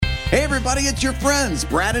Hey everybody, it's your friends,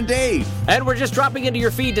 Brad and Dave. And we're just dropping into your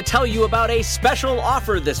feed to tell you about a special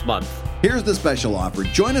offer this month. Here's the special offer.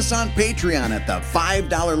 Join us on Patreon at the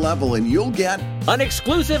 $5 level and you'll get an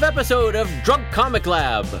exclusive episode of Drunk Comic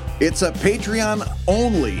Lab. It's a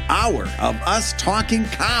Patreon-only hour of us talking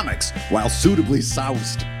comics while suitably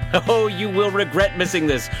soused. Oh, you will regret missing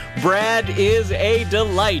this. Brad is a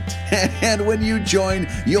delight. And when you join,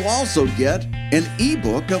 you'll also get an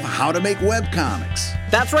ebook of how to make webcomics.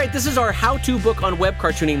 That's right. This is our how-to book on web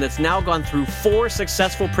cartooning that's now gone through 4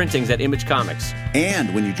 successful printings at Image Comics.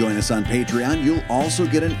 And when you join us on Patreon, you'll also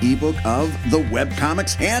get an ebook of the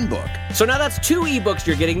Webcomics Handbook. So now that's 2 ebooks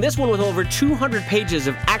you're getting. This one with over 200 pages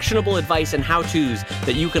of actionable advice and how-tos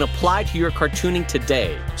that you can apply to your cartooning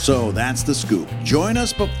today. So that's the scoop. Join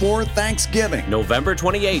us before Thanksgiving, November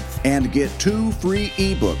 28th. And get 2 free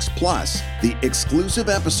ebooks plus the exclusive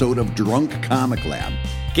episode of Drunk Comic Lab.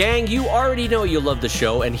 Gang, you already know you love the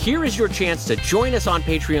show, and here is your chance to join us on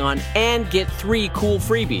Patreon and get 3 cool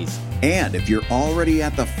freebies. And if you're already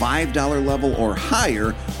at the $5 level or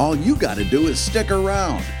higher, all you got to do is stick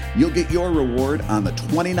around. You'll get your reward on the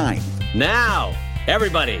 29th. Now,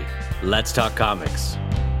 everybody, let's talk comics.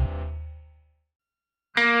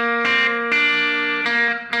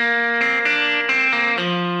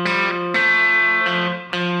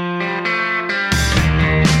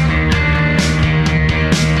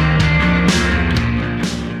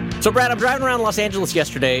 So, Brad, I'm driving around Los Angeles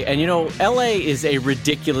yesterday, and, LA is a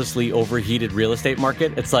ridiculously overheated real estate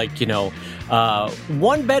market. It's like,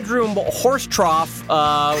 1-bedroom horse trough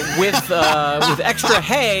with extra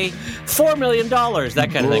hay, $4 million,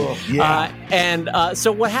 that kind of thing. Yeah.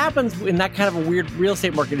 So what happens in that kind of a weird real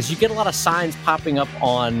estate market is you get a lot of signs popping up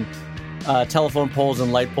on telephone poles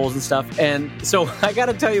and light poles and stuff. And so I got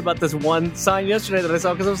to tell you about this one sign yesterday that I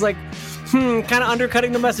saw because I was like, kind of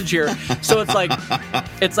undercutting the message here. So it's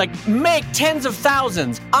like, make tens of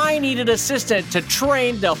thousands. I need an assistant to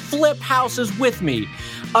train to flip houses with me.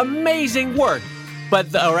 Amazing work.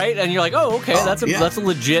 But all right, and you're like, oh, okay, that's a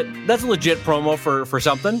legit promo for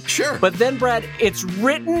something. Sure. But then, Brad, it's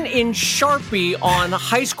written in Sharpie on a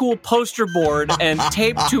high school poster board and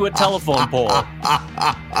taped to a telephone pole.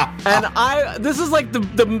 And this is like the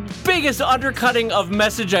biggest undercutting of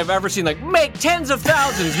message I've ever seen. Like, make tens of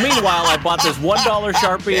thousands. Meanwhile, I bought this $1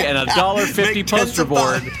 Sharpie and a $1.50 poster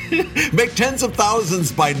board. Make tens of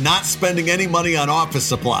thousands by not spending any money on office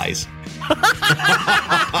supplies.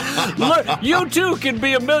 Look, you too can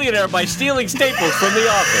be a millionaire by stealing staples from the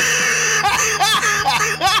office.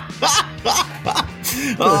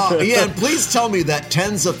 And please tell me that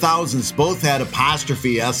tens of thousands both had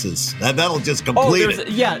apostrophe S's. That'll just complete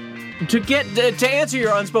it. Yeah. To answer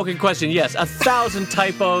your unspoken question, yes, 1,000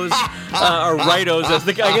 typos or rightos.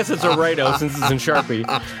 I guess it's a righto since it's in Sharpie.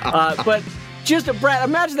 But just, Brad,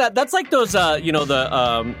 imagine that. That's like those,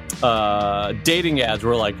 dating ads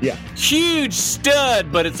where like, huge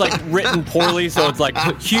stud, but it's like written poorly, so it's like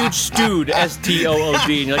huge stewed, STOOD,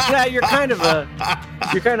 and you're like, yeah, you're kind of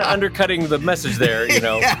undercutting the message there,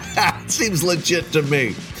 Yeah, it seems legit to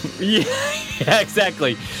me. Yeah,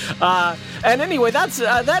 exactly. And anyway, that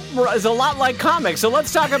is a lot like comics. So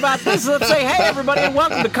let's talk about this. Let's say, hey, everybody, and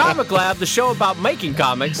welcome to Comic Lab, the show about making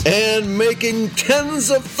comics. And making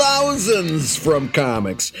tens of thousands from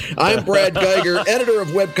comics. I'm Brad Geiger, editor of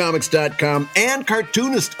webcomics.com and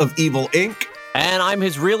cartoonist of Evil Inc. And I'm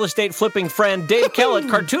his real estate flipping friend, Dave Kellett,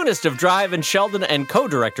 cartoonist of Drive and Sheldon and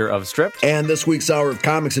co-director of Stripped. And this week's Hour of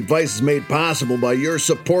Comics Advice is made possible by your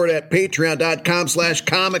support at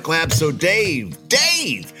patreon.com/comiclab. So Dave,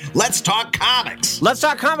 let's talk comics. Let's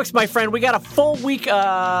talk comics, my friend. We got a full week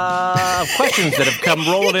of questions that have come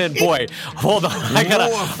rolling in. Boy, hold on. I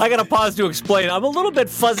gotta pause to explain. I'm a little bit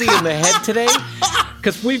fuzzy in the head today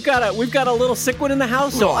because we've got a little sick one in the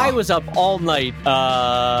house. So I was up all night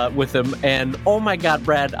with him, and oh my God,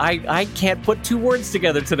 Brad, I can't put 2 words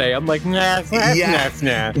together today. I'm like, nah.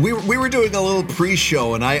 We were doing a little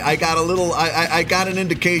pre-show, and I got I got an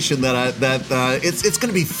indication that it's going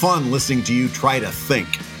to be fun listening to you try to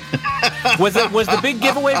think. Was the big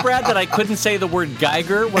giveaway, Brad, that I couldn't say the word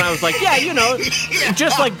Geiger when I was like,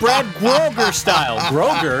 just like Brad Groger style.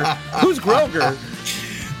 Groger? Who's Groger?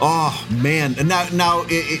 Oh man! And now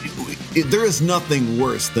there is nothing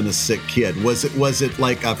worse than a sick kid. Was it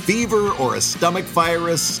like a fever or a stomach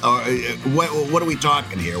virus? Or what are we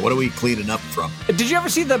talking here? What are we cleaning up from? Did you ever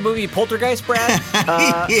see the movie Poltergeist, Brad?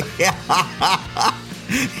 Yeah.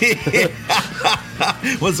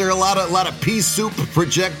 Was there a lot of pea soup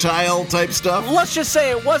projectile type stuff? Let's just say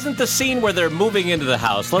it wasn't the scene where they're moving into the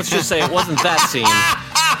house. Let's just say it wasn't that scene.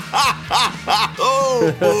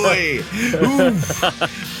 Oh boy!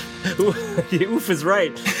 Oof is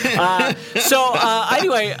right.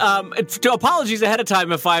 Anyway, apologies ahead of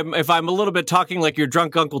time if I'm a little bit talking like your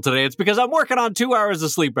drunk uncle today. It's because I'm working on 2 hours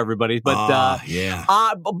of sleep, everybody. But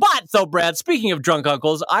though, Brad, speaking of drunk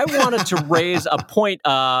uncles, I wanted to raise a point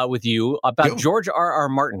with you about George R.R.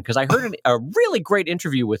 Martin, because I heard a really great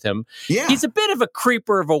interview with him. Yeah. He's a bit of a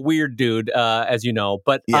creeper of a weird dude, as you know,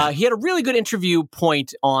 but he had a really good interview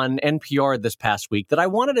point on NPR this past week that I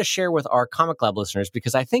wanted to share with our Comic Lab listeners,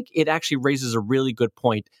 because I think it actually raises a really good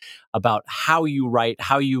point about how you write,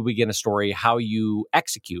 how you begin a story, how you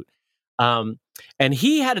execute. And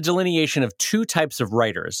he had a delineation of 2 types of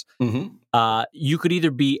writers. Mm-hmm. You could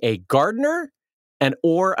either be a gardener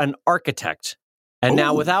or an architect. And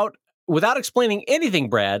now, without explaining anything,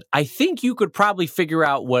 Brad, I think you could probably figure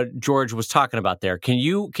out what George was talking about there. Can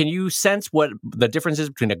you sense what the difference is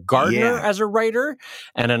between a gardener as a writer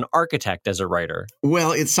and an architect as a writer?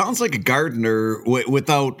 Well, it sounds like a gardener,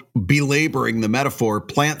 without belaboring the metaphor,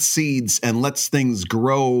 plants seeds and lets things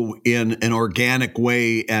grow in an organic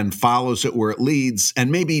way and follows it where it leads,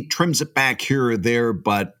 and maybe trims it back here or there,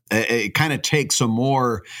 but it kind of takes a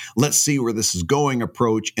more let's see where this is going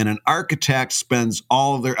approach. And an architect spends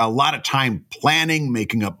a lot of time planning,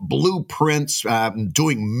 making up blueprints,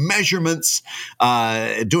 doing measurements,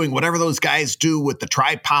 doing whatever those guys do with the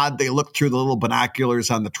tripod. They look through the little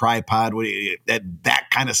binoculars on the tripod, that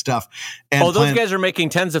kind of stuff. And those guys are making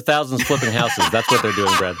tens of thousands flipping houses. That's what they're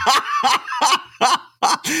doing, Brad.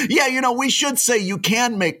 Yeah, we should say you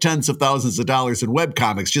can make tens of thousands of dollars in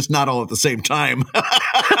webcomics, just not all at the same time.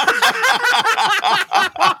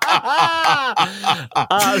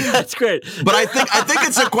 That's great. But I think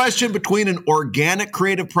it's a question between an organic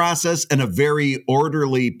creative process and a very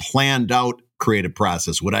orderly, planned out creative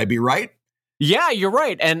process. Would I be right? Yeah, you're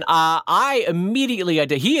right. And I immediately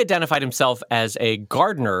he identified himself as a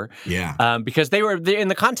gardener. Yeah. Because they were in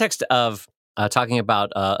the context of talking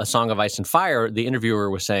about A Song of Ice and Fire. The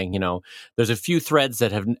interviewer was saying, there's a few threads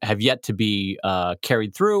that have yet to be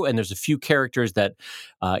carried through, and there's a few characters that,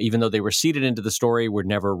 even though they were seeded into the story, were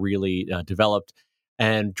never really developed.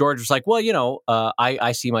 And George was like, well,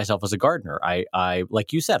 I see myself as a gardener. I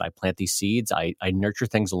like you said, I plant these seeds, I nurture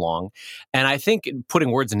things along. And I think,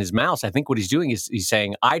 putting words in his mouth, I think what he's doing is he's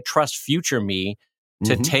saying, I trust future me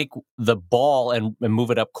to take the ball and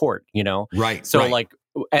move it up court, Right. So right.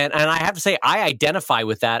 And I have to say, I identify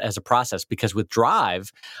with that as a process, because with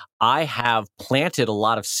Drive, I have planted a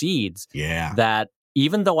lot of seeds that,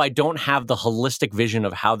 even though I don't have the holistic vision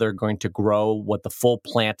of how they're going to grow, what the full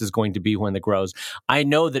plant is going to be when it grows, I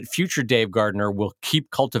know that future Dave Gardner will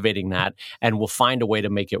keep cultivating that and will find a way to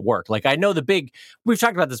make it work. Like, I know we've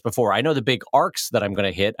talked about this before, I know the big arcs that I'm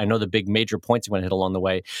going to hit, I know the big major points I'm going to hit along the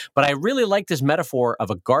way, but I really like this metaphor of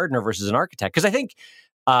a gardener versus an architect, because I think,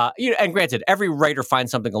 and granted, every writer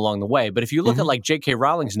finds something along the way, but if you look at like J.K.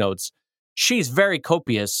 Rowling's notes, she's very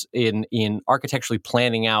copious in architecturally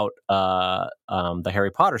planning out the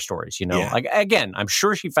Harry Potter stories. Like, again, I'm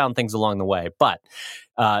sure she found things along the way, but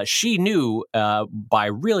she knew by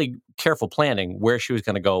really careful planning where she was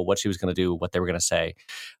going to go, what she was going to do, what they were going to say.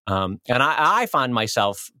 And I find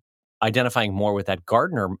myself identifying more with that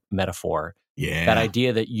gardener metaphor. Yeah, that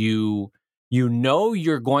idea that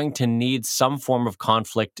you're going to need some form of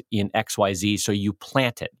conflict in XYZ, so you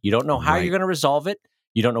plant it. You don't know how you're going to resolve it.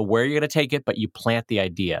 You don't know where you're going to take it, but you plant the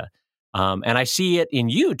idea. And I see it in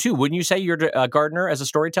you, too. Wouldn't you say you're a gardener as a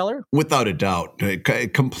storyteller? Without a doubt.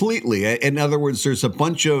 Completely. In other words, there's a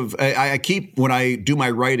bunch of... I keep, when I do my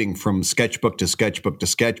writing from sketchbook to sketchbook to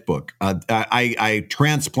sketchbook, I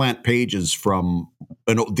transplant pages from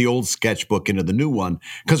the old sketchbook into the new one,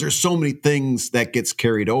 because there's so many things that gets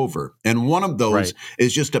carried over. And one of those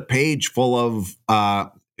is just a page full of...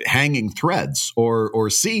 hanging threads or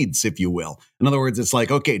seeds, if you will. In other words, it's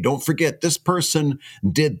like, okay, don't forget this person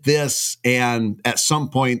did this, and at some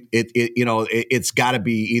point it's got to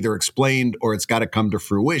be either explained or it's got to come to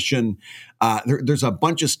fruition. There's a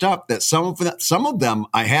bunch of stuff that some of them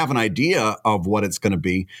I have an idea of what it's going to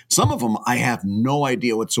be. Some of them I have no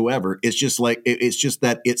idea whatsoever. It's just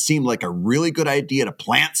that it seemed like a really good idea to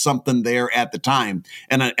plant something there at the time,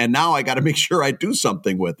 and now I got to make sure I do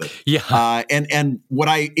something with it. Yeah. And what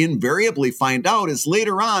I invariably find out is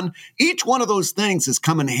later on, each one of those things is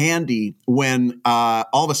come in handy when all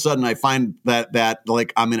of a sudden I find that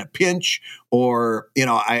like I'm in a pinch, or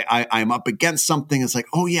I'm up against something. It's like,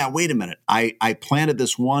 oh yeah, wait a minute. I planted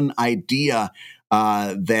this one idea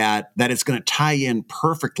that it's going to tie in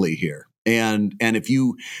perfectly here. And if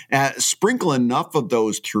you sprinkle enough of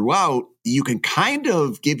those throughout, you can kind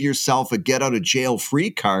of give yourself a get out of jail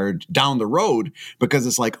free card down the road, because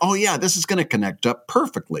it's like, oh yeah, this is going to connect up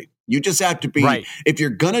perfectly. You just have to be, Right. if you're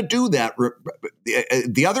going to do that,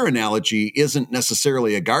 the other analogy isn't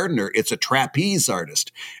necessarily a gardener, it's a trapeze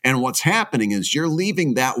artist. And what's happening is you're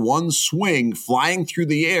leaving that one swing flying through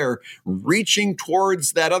the air, reaching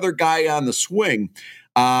towards that other guy on the swing.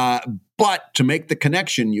 But to make the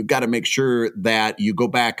connection, you've got to make sure that you go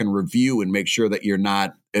back and review and make sure that you're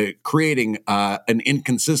not creating an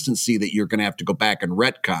inconsistency that you're going to have to go back and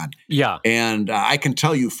retcon. Yeah. And I can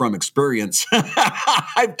tell you from experience,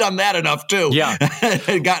 I've done that enough too. Yeah.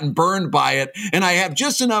 Gotten burned by it. And I have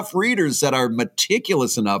just enough readers that are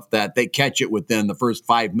meticulous enough that they catch it within the first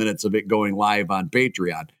 5 minutes of it going live on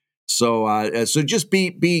Patreon. So just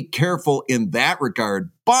be careful in that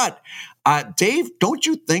regard. But Dave, don't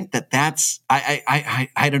you think that's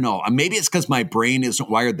I don't know. Maybe it's because my brain isn't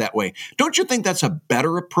wired that way. Don't you think that's a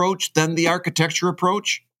better approach than the architecture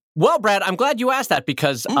approach? Well, Brad, I'm glad you asked that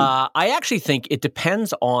because I actually think it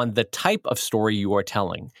depends on the type of story you are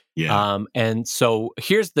telling. Yeah. And so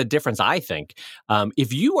here's the difference, I think.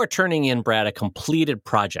 If you are turning in, Brad, a completed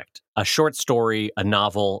project, a short story, a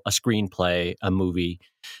novel, a screenplay, a movie,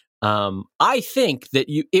 I think that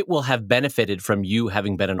it will have benefited from you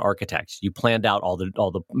having been an architect. You planned out all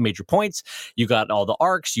the major points. You got all the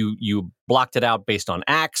arcs. You blocked it out based on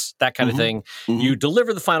acts, that kind of thing. Mm-hmm. You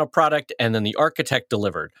deliver the final product, and then the architect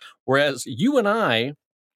delivered. Whereas you and I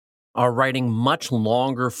are writing much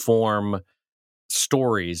longer form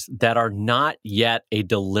stories that are not yet a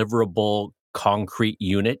deliverable concrete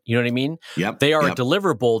unit. You know what I mean? Yep. They are a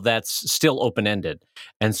deliverable that's still open-ended.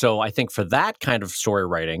 And so I think for that kind of story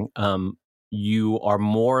writing, you are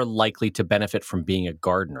more likely to benefit from being a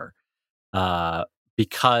gardener.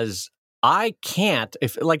 Because I can't,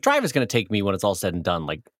 if like Drive is going to take me when it's all said and done,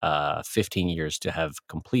 15 years to have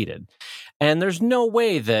completed. And there's no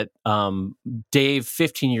way that Dave,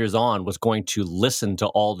 15 years on, was going to listen to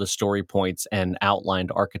all the story points and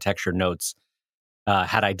outlined architecture notes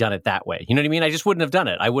had I done it that way. You know what I mean? I just wouldn't have done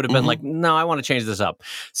it. I would have been like, no, I want to change this up.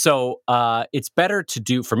 So it's better to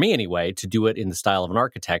do, for me anyway, to do it in the style of an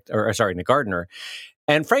architect, in a gardener.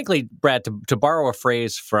 And frankly, Brad, to borrow a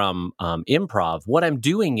phrase from improv, what I'm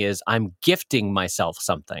doing is I'm gifting myself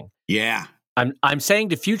something. Yeah. I'm saying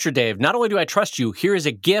to future Dave, not only do I trust you, here is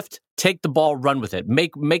a gift. Take the ball, run with it.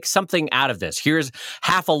 Make something out of this. Here's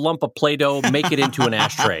half a lump of Play-Doh. Make it into an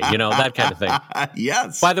ashtray. You know, that kind of thing.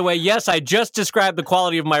 Yes. By the way, yes, I just described the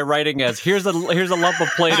quality of my writing as here's a lump of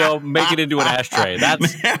Play-Doh. Make it into an ashtray.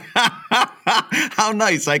 That's how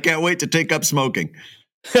nice. I can't wait to take up smoking.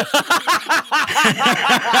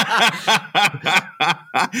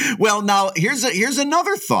 Well, now here's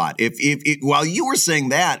another thought. If while you were saying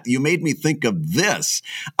that, you made me think of this,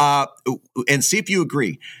 and see if you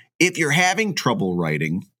agree. If you're having trouble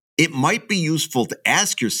writing, it might be useful to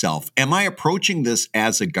ask yourself, am I approaching this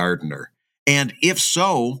as a gardener? And if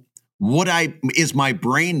so, is my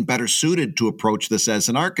brain better suited to approach this as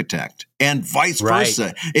an architect? And vice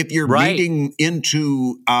versa. If you're reading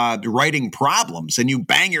into writing problems and you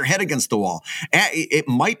bang your head against the wall, it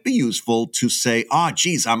might be useful to say,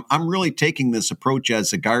 geez, I'm really taking this approach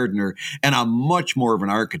as a gardener, and I'm much more of an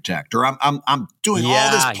architect, or I'm doing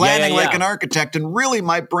all this planning like an architect, and really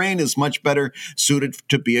my brain is much better suited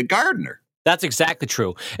to be a gardener. That's exactly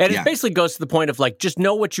true. And it basically goes to the point of just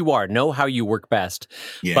know what you are, know how you work best.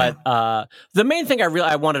 Yeah. But the main thing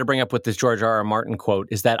I wanted to bring up with this George R.R. Martin quote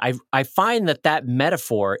is that I find that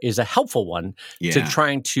metaphor is a helpful one to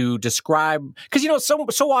trying to describe, because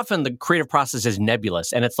so often the creative process is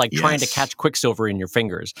nebulous and it's like trying to catch quicksilver in your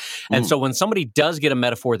fingers. And so when somebody does get a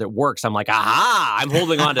metaphor that works, I'm like, aha, I'm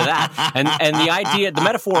holding on to that. And the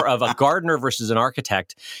metaphor of a gardener versus an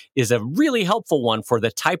architect is a really helpful one for the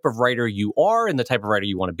type of writer you are and the type of writer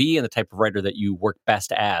you want to be and the type of writer that you work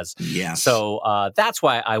best as. Yes. So that's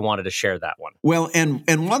why I wanted to share that one. Well, and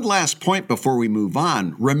one last point before we move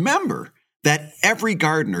on. Remember that every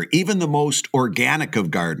gardener, even the most organic of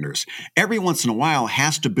gardeners, every once in a while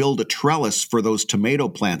has to build a trellis for those tomato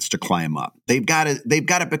plants to climb up. They've got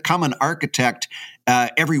to become an architect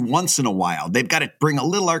every once in a while. They've got to bring a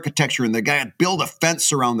little architecture in. They've got to build a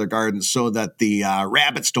fence around their garden so that the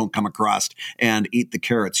rabbits don't come across and eat the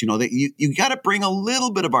carrots. You got to bring a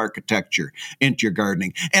little bit of architecture into your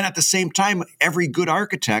gardening. And at the same time, every good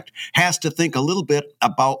architect has to think a little bit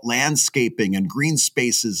about landscaping and green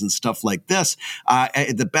spaces and stuff like this.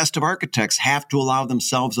 The best of architects have to allow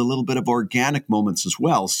themselves a little bit of organic moments as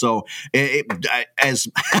well. So,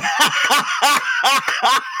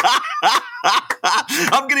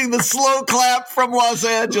 I'm getting the slow clap from Los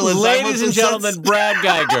Angeles. Ladies and gentlemen, Brad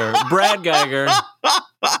Geiger. Brad Geiger.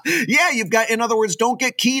 Yeah, in other words, don't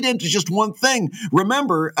get keyed into just one thing.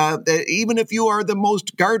 Remember, even if you are the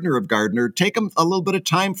most gardener of gardener, take a little bit of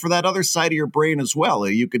time for that other side of your brain as well.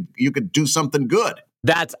 You could do something good.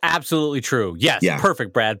 That's absolutely true. Yes, yeah.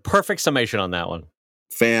 Perfect, Brad. Perfect summation on that one.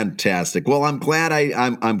 Fantastic. Well, I'm glad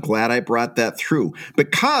I'm glad I brought that through,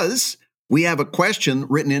 because we have a question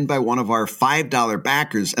written in by one of our $5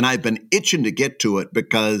 backers, and I've been itching to get to it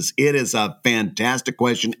because it is a fantastic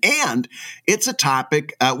question, and it's a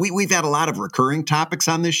topic. We've had a lot of recurring topics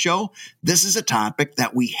on this show. This is a topic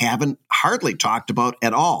that we haven't hardly talked about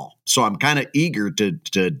at all, so I'm kind of eager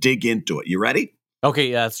to dig into it. You ready?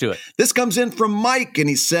 Okay, yeah, let's do it. This comes in from Mike, and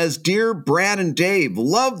he says, "Dear Brad and Dave,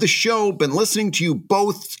 love the show. Been listening to you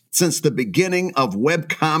both since the beginning of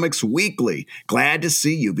Webcomics Weekly. Glad to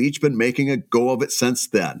see you've each been making a go of it since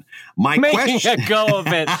then. Making a go of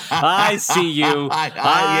it. I see you.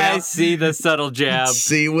 I see the subtle jab.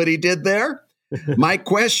 See what he did there? My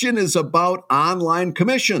question is about online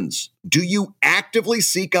commissions. Do you actively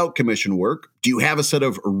seek out commission work? Do you have a set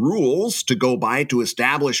of rules to go by to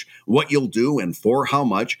establish what you'll do and for how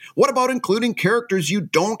much? What about including characters you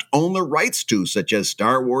don't own the rights to, such as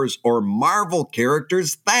Star Wars or Marvel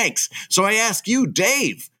characters? Thanks. So I ask you,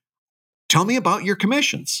 Dave, tell me about your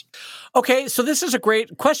commissions." Okay, so this is a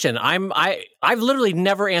great question. I've literally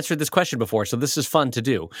never answered this question before, so this is fun to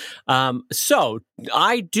do. So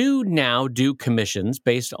I do now do commissions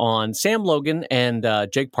based on Sam Logan and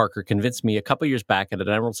Jake Parker convinced me a couple years back at an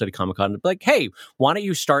Emerald City Comic Con, like, hey, why don't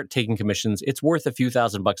you start taking commissions? It's worth a few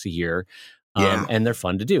 $1,000s a year. And they're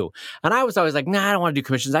fun to do. And I was always like, nah, I don't want to do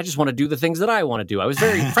commissions. I just want to do the things that I want to do. I was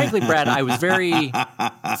frankly, Brad, I was very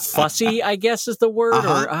fussy, I guess is the word,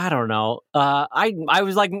 or I don't know. I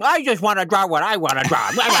was like, I just want to draw what I want to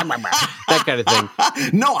draw. That kind of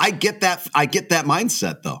thing. No, I get that. I get that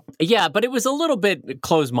mindset, though. Yeah, but it was a little bit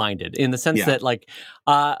closed-minded in the sense that, like,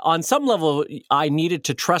 on some level, I needed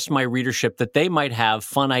to trust my readership that they might have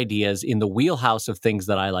fun ideas in the wheelhouse of things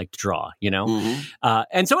that I like to draw, you know? Mm-hmm.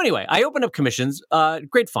 And so anyway, I opened up commissions,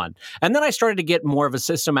 great fun. And then I started to get more of a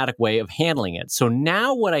systematic way of handling it. So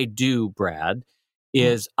now what I do, Brad,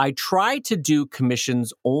 is I try to do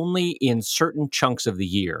commissions only in certain chunks of the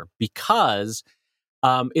year because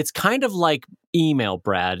it's kind of like email,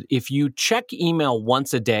 Brad. If you check email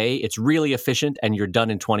once a day, it's really efficient and you're done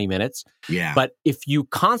in 20 minutes. Yeah. But if you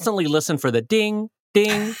constantly listen for the ding,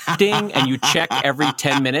 ding, ding, and you check every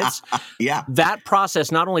 10 minutes, that process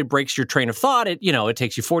not only breaks your train of thought, it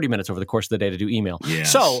takes you 40 minutes over the course of the day to do email.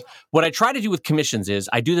 Yes. So what I try to do with commissions is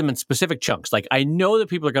I do them in specific chunks. Like I know that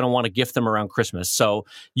people are going to want to gift them around Christmas. So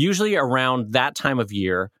usually around that time of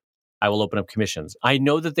year, I will open up commissions. I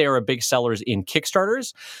know that they are big sellers in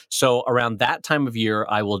Kickstarters. So around that time of year,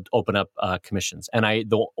 I will open up commissions. And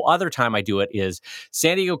the other time I do it is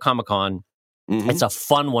San Diego Comic-Con. Mm-hmm. It's a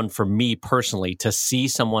fun one for me personally to see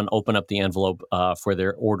someone open up the envelope for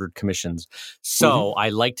their ordered commissions. So I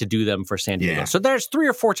like to do them for San Diego. Yeah. So there's 3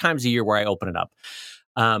 or 4 times a year where I open it up.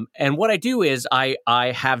 And what I do is I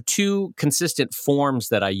have 2 consistent forms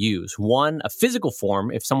that I use. One, a physical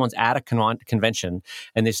form. If someone's at a convention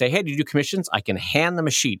and they say, hey, do you do commissions? I can hand them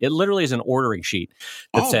a sheet. It literally is an ordering sheet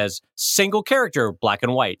that says single character, black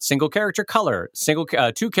and white, single character color, single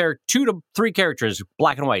 2 to 3 characters,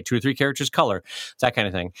 black and white, 2 or 3 characters color, that kind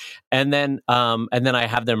of thing. And then I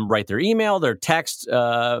have them write their email, their text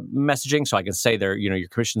messaging, so I can say your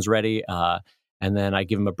commission's ready. And then I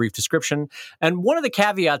give them a brief description. And one of the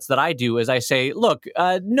caveats that I do is I say, look,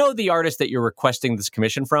 know the artist that you're requesting this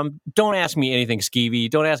commission from. Don't ask me anything skeevy.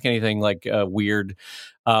 Don't ask anything like weird.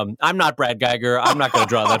 I'm not Brad Geiger. I'm not going to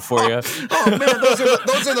draw that for you. Oh, man,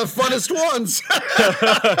 those are the funnest ones.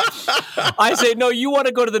 I say, no, you want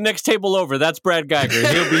to go to the next table over. That's Brad Geiger.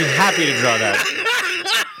 He'll be happy to draw that.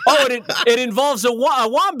 Oh, it involves a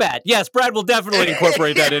wombat. Yes, Brad will definitely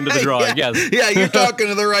incorporate that into the drawing. Yes. Yeah, you're talking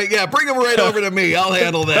to the right. Yeah, bring him right over to me. I'll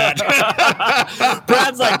handle that.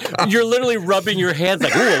 Brad's like, you're literally rubbing your hands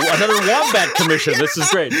like, ooh, another wombat commission. This is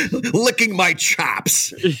great. Licking my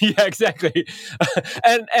chops. Yeah, exactly.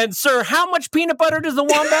 And sir, how much peanut butter does the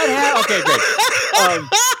wombat have? Okay, great.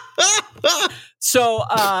 So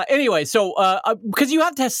anyway, because you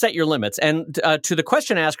have to set your limits, and to the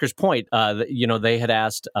question asker's point, they had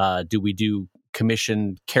asked, do we do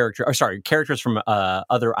commission characters from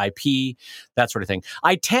other IP, that sort of thing.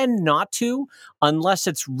 I tend not to, unless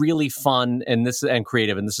it's really fun and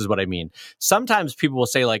creative, and this is what I mean. Sometimes people will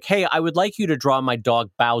say like, hey, I would like you to draw my dog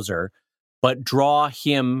Bowser, but draw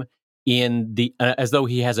him in the as though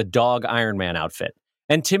he has a dog Iron Man outfit.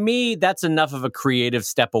 And to me, that's enough of a creative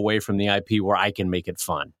step away from the IP where I can make it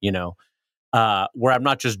fun, where I'm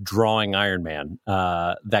not just drawing Iron Man,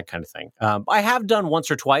 that kind of thing. I have done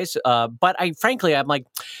once or twice, but I'm like,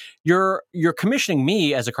 you're commissioning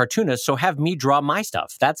me as a cartoonist, so have me draw my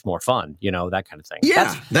stuff. That's more fun, that kind of thing.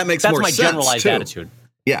 Yeah, that makes more sense. That's my generalized attitude.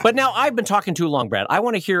 Yeah. But now I've been talking too long, Brad. I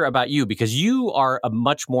want to hear about you because you are a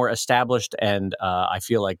much more established and I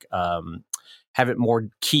feel like have it more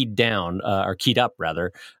keyed down or keyed up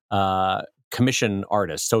rather, commission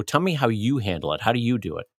artist. So tell me how you handle it. How do you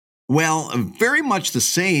do it? Well, very much the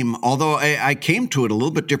same, although I came to it a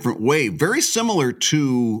little bit different way. Very similar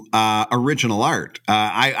to original art.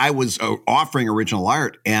 I was offering original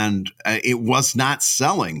art, and it was not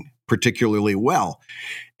selling particularly well.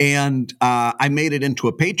 And I made it into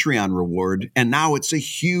a Patreon reward, and now it's a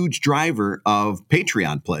huge driver of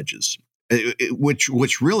Patreon pledges,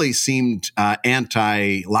 which really seemed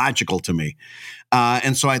anti-logical to me.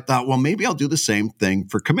 And so I thought, well, maybe I'll do the same thing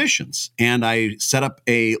for commissions. And I set up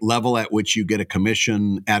a level at which you get a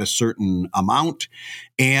commission at a certain amount.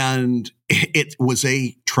 And it was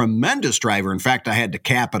a tremendous driver. In fact, I had to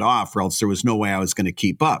cap it off or else there was no way I was going to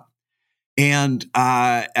keep up. And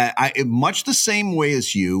I much the same way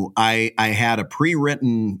as you, I had a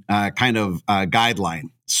pre-written kind of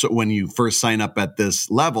guideline. So when you first sign up at this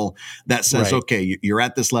level, that says, okay, you're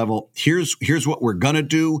at this level. Here's what we're gonna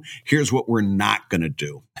do. Here's what we're not gonna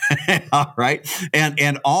do. All right,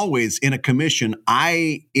 and always in a commission,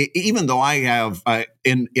 even though I have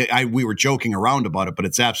we were joking around about it, but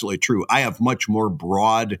it's absolutely true. I have much more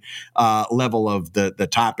broad level of the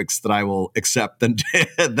topics that I will accept than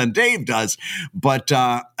Dave does. But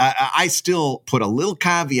I still put a little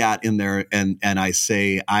caveat in there, and I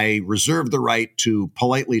say I reserve the right to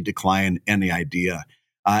politely decline any idea,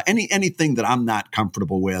 anything that I'm not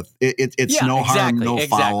comfortable with. It's no harm, no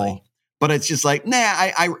foul. But it's just like, nah,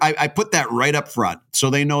 I put that right up front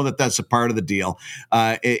so they know that that's a part of the deal.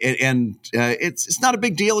 It's not a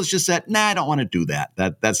big deal. It's just that, nah, I don't want to do that.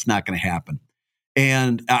 That's not going to happen.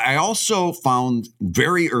 And I also found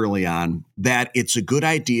very early on that it's a good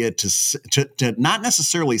idea to not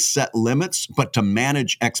necessarily set limits, but to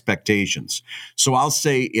manage expectations. So I'll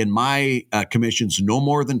say in my commissions, no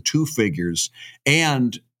more than 2 figures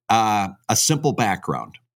and a simple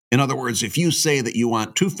background. In other words, if you say that you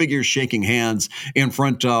want 2 figures shaking hands in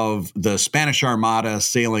front of the Spanish Armada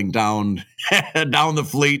sailing down the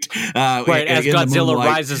fleet, right as Godzilla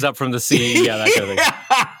rises up from the sea, yeah, that kind of thing.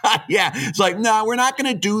 Yeah, it's like, no, we're not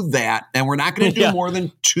going to do that, and we're not going to do more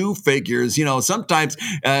than 2 figures. Sometimes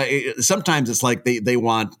it's like they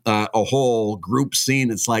want a whole group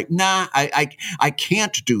scene. It's like, nah, I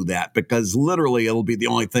can't do that because literally it'll be the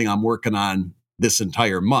only thing I'm working on this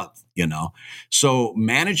entire month. So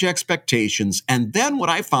manage expectations. And then what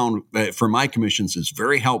I found for my commissions is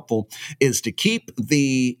very helpful is to keep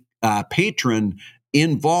the patron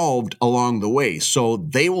involved along the way. So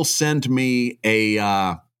they will send me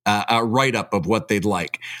a write-up of what they'd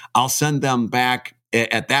like. I'll send them back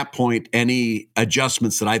at that point any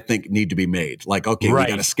adjustments that I think need to be made. Like, okay, we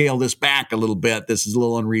got to scale this back a little bit. This is a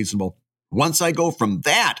little unreasonable. Once I go from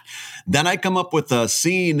that, then I come up with a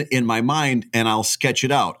scene in my mind and I'll sketch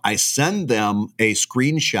it out. I send them a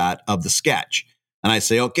screenshot of the sketch and I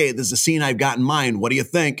say, okay, this is a scene I've got in mind. What do you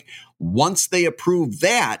think? Once they approve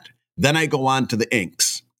that, then I go on to the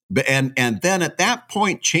inks. And then at that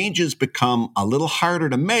point, changes become a little harder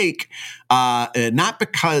to make, not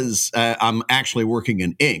because I'm actually working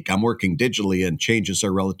in ink. I'm working digitally and changes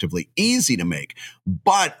are relatively easy to make.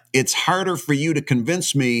 But it's harder for you to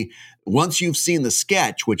convince me once you've seen the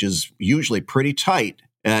sketch, which is usually pretty tight.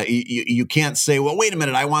 You can't say, well, wait a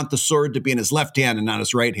minute, I want the sword to be in his left hand and not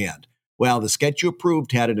his right hand. Well, the sketch you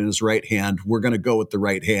approved had it in his right hand. We're going to go with the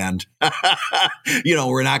right hand.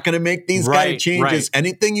 We're not going to make these kind of changes. Right.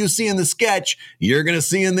 Anything you see in the sketch, you're going to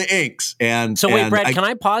see in the inks. Wait, Brad, can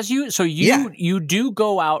I pause you? So you do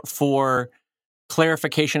go out for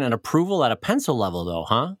clarification and approval at a pencil level, though,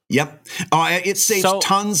 huh? Yep. It saves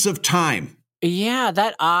tons of time. Yeah,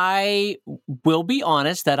 that I will be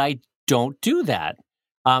honest that I don't do that.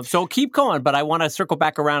 So keep going, but I want to circle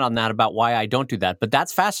back around on that about why I don't do that. But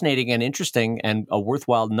that's fascinating and interesting and a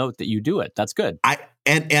worthwhile note that you do it. That's good.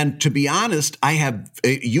 And to be honest, I have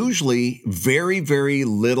usually very, very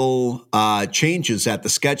little changes at the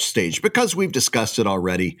sketch stage because we've discussed it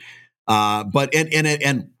already. But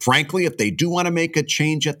frankly, if they do want to make a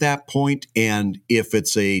change at that point, and if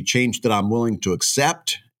it's a change that I'm willing to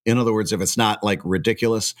accept, in other words, if it's not like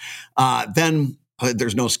ridiculous, then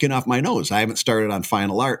there's no skin off my nose. I haven't started on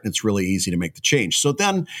final art, and it's really easy to make the change. So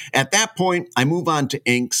then at that point, I move on to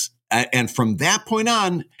inks. And from that point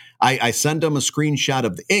on, I send them a screenshot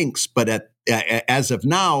of the inks, but as of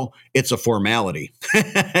now, it's a formality.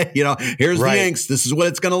 Here's the inks. This is what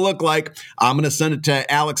it's going to look like. I'm going to send it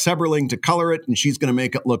to Alex Heberling to color it, and she's going to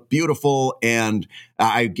make it look beautiful. And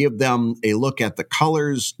I give them a look at the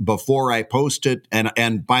colors before I post it.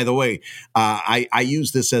 And by the way, I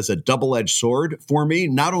use this as a double-edged sword for me.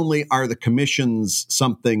 Not only are the commissions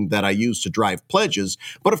something that I use to drive pledges,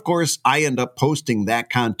 but of course, I end up posting that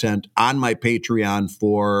content on my Patreon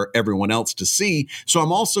for everyone else to see. So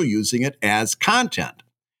I'm also using it as content.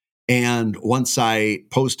 And once I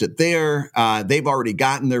post it there, they've already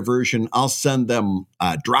gotten their version. I'll send them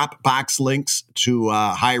Dropbox links to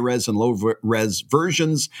high-res and low-res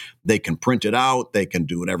versions. They can print it out. They can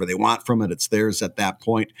do whatever they want from it. It's theirs at that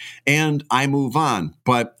point. And I move on.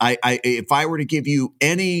 But if I were to give you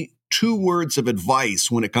any 2 words of advice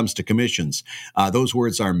when it comes to commissions, those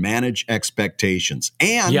words are manage expectations.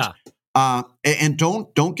 And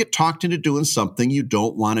don't get talked into doing something you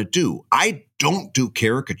don't want to do. I don't do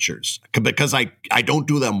caricatures because I don't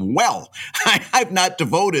do them well. I've not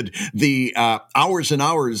devoted the hours and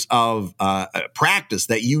hours of practice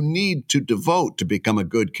that you need to devote to become a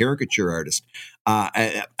good caricature artist.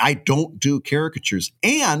 I don't do caricatures.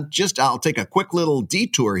 And I'll take a quick little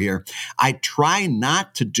detour here. I try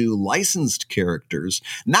not to do licensed characters,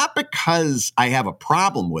 not because I have a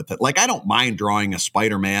problem with it. Like, I don't mind drawing a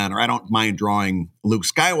Spider-Man, or I don't mind drawing Luke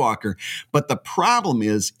Skywalker. But the problem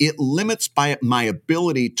is it limits my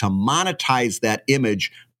ability to monetize that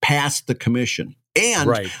image past the commission.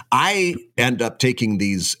 And I end up taking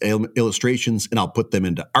these illustrations and I'll put them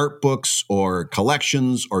into art books or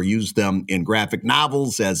collections, or use them in graphic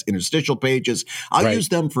novels as interstitial pages. I'll use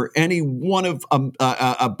them for any one of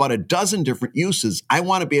about a dozen different uses. I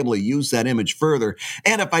want to be able to use that image further.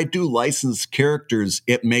 And if I do licensed characters,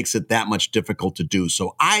 it makes it that much difficult to do.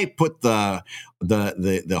 So I put the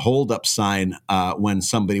hold up sign when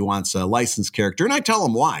somebody wants a licensed character, and I tell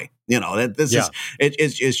them why.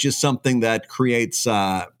 It's just something that creates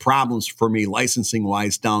problems for me licensing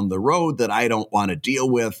wise down the road that I don't want to deal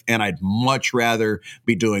with, and I'd much rather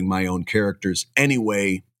be doing my own characters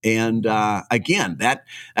anyway. And again, that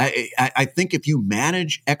I think if you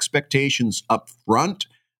manage expectations up front,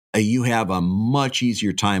 you have a much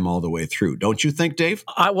easier time all the way through. Don't you think, Dave?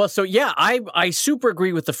 I super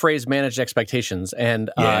agree with the phrase managed expectations.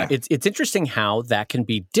 And it's interesting how that can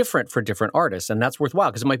be different for different artists. And that's worthwhile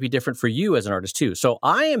because it might be different for you as an artist too. So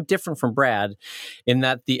I am different from Brad in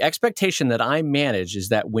that the expectation that I manage is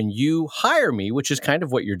that when you hire me, which is kind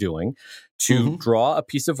of what you're doing, to draw a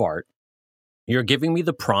piece of art, you're giving me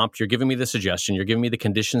the prompt, you're giving me the suggestion, you're giving me the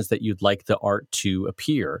conditions that you'd like the art to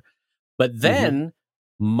appear. But then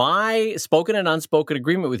my spoken and unspoken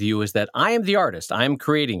agreement with you is that I am the artist. I am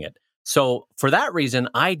creating it. So for that reason,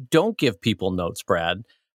 I don't give people notes, Brad,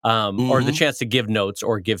 or the chance to give notes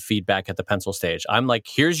or give feedback at the pencil stage. I'm like,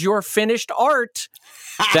 here's your finished art.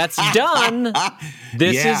 That's done.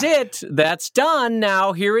 This is it. That's done.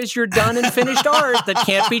 Now here is your done and finished art that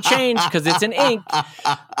can't be changed because it's in ink.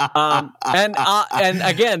 And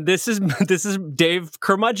again, this is Dave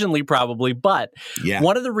curmudgeonly probably, but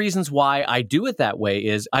one of the reasons why I do it that way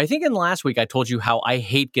is I think in last week I told you how I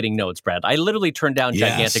hate getting notes, Brad. I literally turned down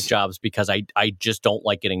gigantic jobs because I just don't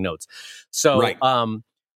like getting notes. So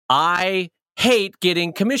I hate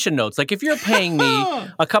getting commission notes. Like if you're paying me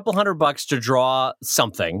a couple $100 to draw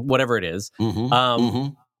something, whatever it is,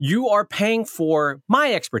 you are paying for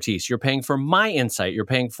my expertise. You're paying for my insight. You're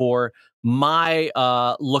paying for my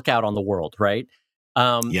lookout on the world, right?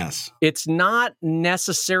 It's not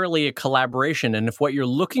necessarily a collaboration. And if what you're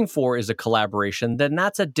looking for is a collaboration, then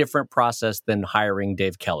that's a different process than hiring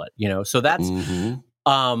Dave Kellett, So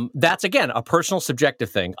that's again a personal subjective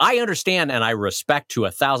thing. I understand and I respect to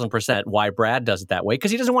 1,000% why Brad does it that way because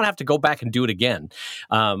he doesn't want to have to go back and do it again.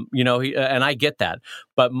 And I get that.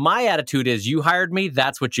 But my attitude is, you hired me,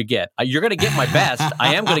 that's what you get. You're going to get my best.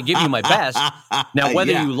 I am going to give you my best. Now,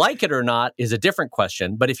 whether you like it or not is a different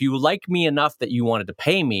question. But if you like me enough that you wanted to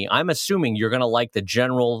pay me, I'm assuming you're going to like the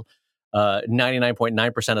general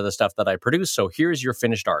 99.9% of the stuff that I produce. So here's your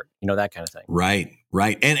finished art, that kind of thing.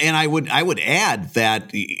 Right. And I would add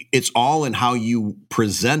that it's all in how you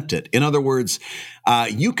present it. In other words,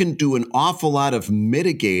 you can do an awful lot of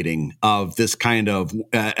mitigating of this kind of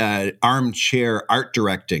armchair art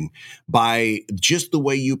directing by just the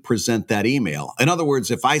way you present that email. In other words,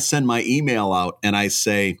 if I send my email out and I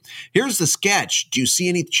say, here's the sketch, do you see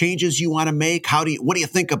any changes you want to make? What do you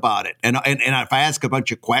think about it? And if I ask a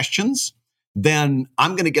bunch of questions, then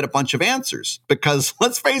I'm going to get a bunch of answers because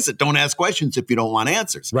let's face it, don't ask questions if you don't want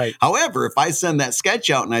answers. Right. However, if I send that sketch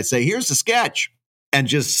out and I say, here's the sketch, and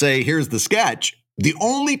just say, here's the sketch, The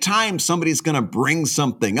only time somebody's going to bring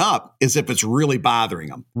something up is if it's really bothering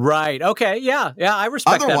them. Right. Okay. Yeah. Yeah. I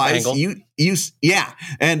respect Otherwise, that angle. yeah.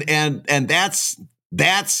 And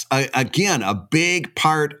that's again, a big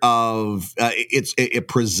part of it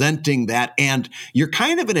presenting that. And you're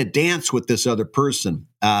kind of in a dance with this other person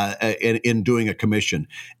in doing a commission.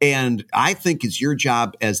 And I think it's your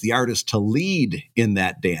job as the artist to lead in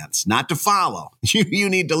that dance, not to follow. You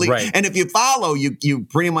need to lead. Right. And if you follow, you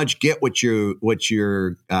pretty much get what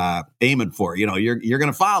you're aiming for. You're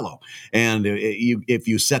going to follow. And if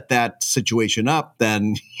you set that situation up,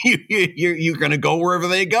 then you're going to go wherever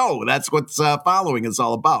they go. That's what following is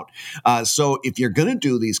all about. So if you're going to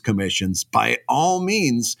do these commissions, by all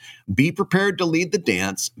means, be prepared to lead the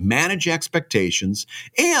dance, manage expectations,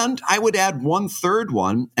 and I would add one third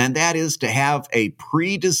one, and that is to have a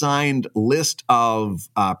pre-designed list of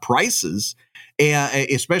prices,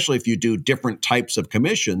 especially if you do different types of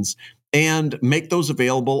commissions, and make those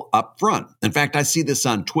available up front. In fact, I see this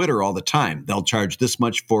on Twitter all the time. They'll charge this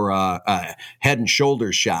much for a head and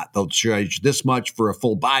shoulders shot. They'll charge this much for a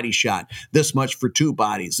full body shot, this much for two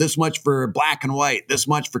bodies, this much for black and white, this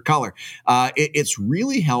much for color. It's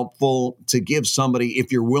really helpful to give somebody,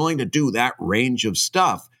 if you're willing to do that range of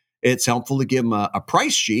stuff, it's helpful to give them a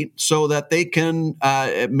price sheet so that they can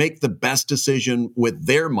make the best decision with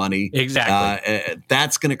their money. Exactly.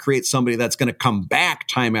 That's going to create somebody that's going to come back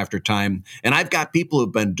time after time. And I've got people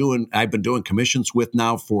I've been doing commissions with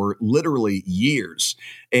now for literally years.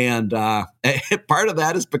 And part of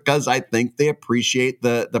that is because I think they appreciate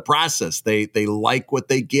the process. They like what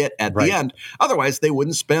they get at the end. Otherwise, they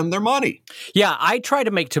wouldn't spend their money. Yeah, I try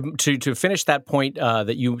to make to finish that point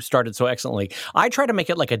that you started so excellently. I try to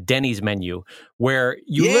make it like a Denny's menu where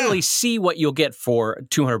you literally see what you'll get for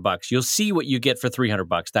 $200. You'll see what you get for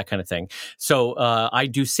 $300, that kind of thing. So I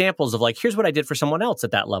do samples of like, here's what I did for someone else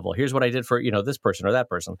at that level. Here's what I did for this person or that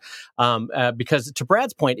person. Because to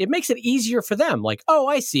Brad's point, it makes it easier for them. Like, oh,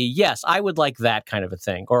 I see. Yes, I would like that kind of a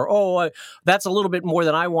thing. Or, that's a little bit more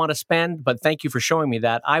than I want to spend, but thank you for showing me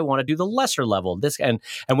that. I want to do the lesser level. And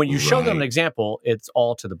when you show them an example, it's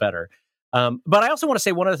all to the better. But I also want to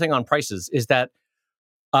say one other thing on prices is that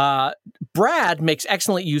Brad makes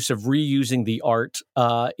excellent use of reusing the art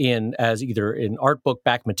as either in art book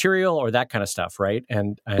back material or that kind of stuff, right?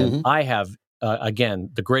 And I have again,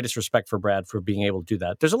 the greatest respect for Brad for being able to do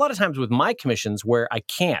that. There's a lot of times with my commissions where I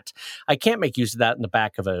can't make use of that in the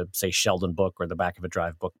back of a, say, Sheldon book or the back of a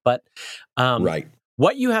Drive book. But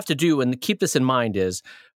what you have to do, and keep this in mind, is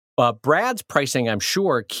Brad's pricing, I'm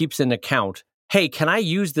sure, keeps in account, hey, can I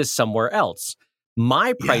use this somewhere else?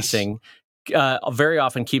 My pricing very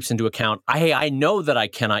often keeps into account, hey, I know that I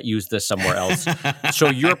cannot use this somewhere else. So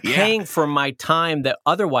you're paying for my time that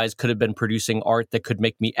otherwise could have been producing art that could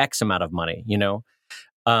make me X amount of money,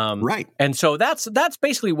 And so that's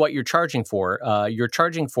basically what you're charging for.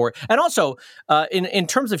 And also in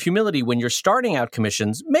terms of humility, when you're starting out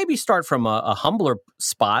commissions, maybe start from a humbler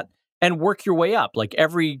spot and work your way up. Like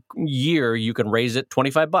every year you can raise it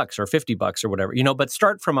 $25 or $50 or whatever, but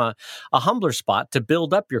start from a humbler spot to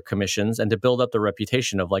build up your commissions and to build up the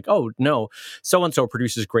reputation of like, oh no, so-and-so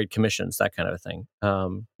produces great commissions, that kind of a thing.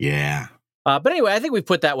 But anyway, I think we've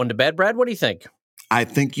put that one to bed. Brad, what do you think? I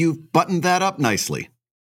think you've buttoned that up nicely.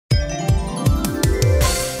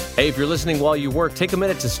 Hey, if you're listening while you work, take a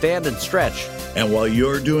minute to stand and stretch. And while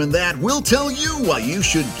you're doing that, we'll tell you why you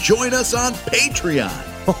should join us on Patreon.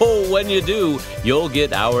 Oh, when you do, you'll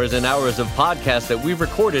get hours and hours of podcasts that we've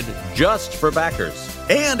recorded just for backers.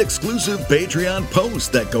 And exclusive Patreon posts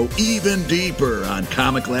that go even deeper on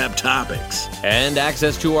Comic Lab topics. And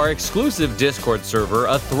access to our exclusive Discord server,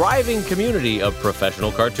 a thriving community of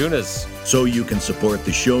professional cartoonists. So you can support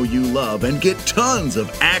the show you love and get tons of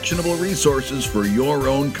actionable resources for your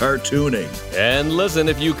own cartooning. And listen,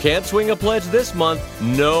 if you can't swing a pledge this month,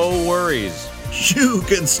 no worries. You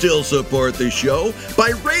can still support the show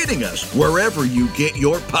by rating us wherever you get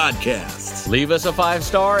your podcasts. Leave us a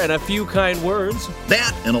 5-star and a few kind words.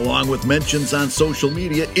 That, and along with mentions on social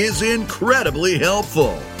media, is incredibly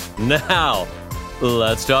helpful. Now,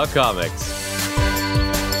 let's talk comics.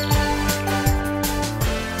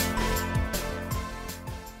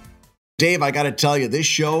 Dave, I got to tell you, this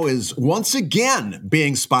show is once again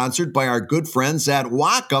being sponsored by our good friends at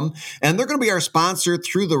Wacom, and they're going to be our sponsor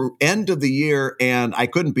through the end of the year. And I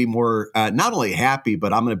couldn't be more not only happy,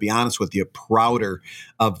 but I'm going to be honest with you, prouder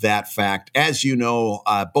of that fact. As you know,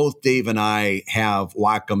 both Dave and I have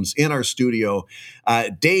Wacoms in our studio.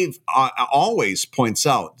 Dave always points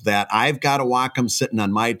out that I've got a Wacom sitting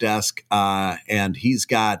on my desk, and he's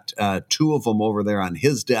got two of them over there on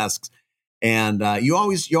his desks. And you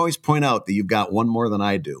always point out that you've got one more than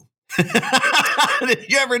I do. Did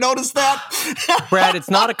you ever notice that? Brad, it's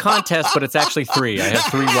not a contest, but it's actually 3. I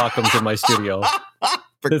have 3 Wacoms in my studio.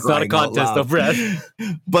 It's not a contest, though, Brad.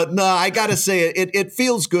 But no, I got to say, it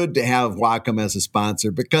feels good to have Wacom as a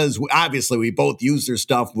sponsor because obviously we both use their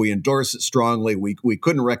stuff. We endorse it strongly. We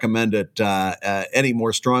couldn't recommend it any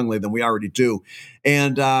more strongly than we already do.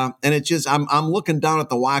 And it's just I'm looking down at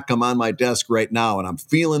the Wacom on my desk right now, and I'm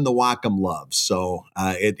feeling the Wacom love. So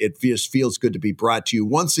it just feels good to be brought to you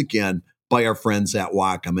once again by our friends at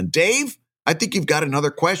Wacom. And Dave, I think you've got another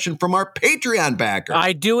question from our Patreon backer.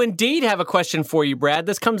 I do indeed have a question for you, Brad.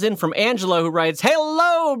 This comes in from Angela, who writes,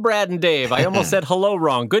 "Hello, Brad and Dave." I almost said hello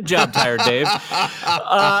wrong. Good job, Tired Dave.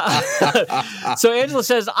 So Angela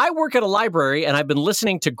says, "I work at a library, and I've been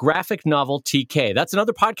listening to Graphic Novel TK." That's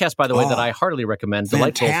another podcast, by the way, that I heartily recommend.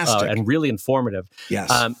 Delightful and really informative.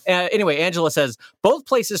 Yes. Anyway, Angela says, "Both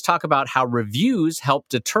places talk about how reviews help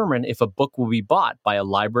determine if a book will be bought by a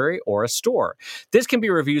library or a store. This can be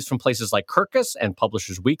reviews from places like Kirkus and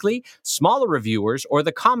Publishers Weekly, smaller reviewers, or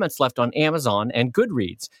the comments left on Amazon and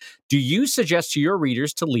Goodreads. Do you suggest to your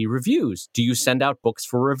readers to leave reviews? Do you send out books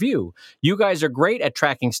for review? You guys are great at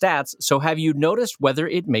tracking stats, so have you noticed whether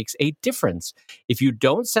it makes a difference? If you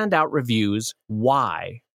don't send out reviews,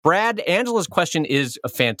 why?" Brad, Angela's question is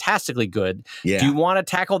fantastically good. Yeah. Do you want to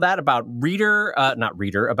tackle that about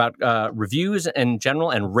reviews in general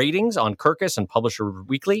and ratings on Kirkus and Publisher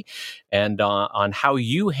Weekly, and on how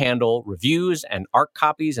you handle reviews and ARC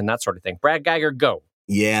copies and that sort of thing? Brad Geiger, go.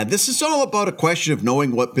 Yeah, this is all about a question of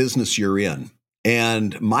knowing what business you're in.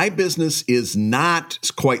 And my business is not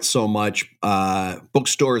quite so much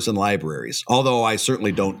bookstores and libraries, although I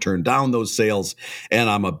certainly don't turn down those sales. And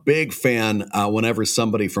I'm a big fan whenever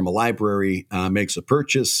somebody from a library makes a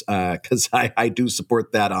purchase, because I do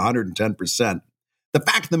support that 110%. The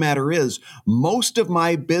fact of the matter is, most of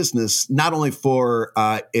my business, not only for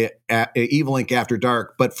Evil Inc. After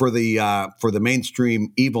Dark, but for the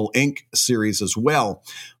mainstream Evil Inc. series as well,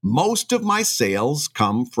 most of my sales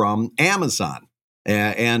come from Amazon.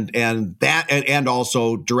 And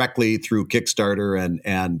also directly through Kickstarter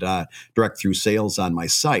and direct through sales on my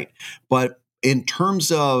site. But in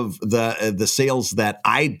terms of the sales that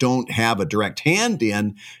I don't have a direct hand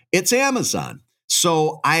in, it's Amazon.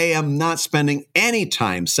 So I am not spending any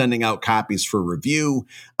time sending out copies for review.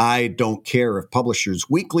 I don't care if Publishers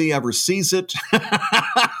Weekly ever sees it.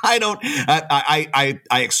 I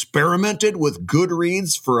experimented with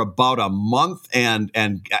Goodreads for about a month and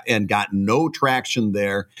got no traction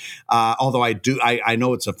there. Although I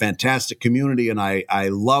know it's a fantastic community and I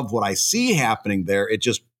love what I see happening there. It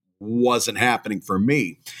just wasn't happening for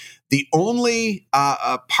me. The only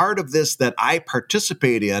part of this that I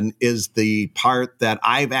participate in is the part that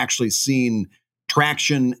I've actually seen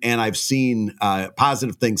traction and I've seen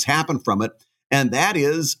positive things happen from it. And that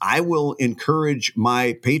is, I will encourage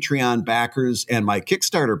my Patreon backers and my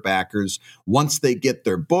Kickstarter backers, once they get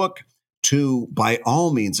their book, to, by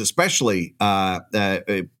all means, especially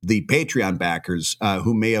the Patreon backers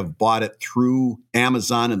who may have bought it through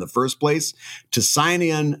Amazon in the first place, to sign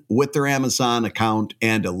in with their Amazon account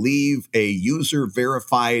and to leave a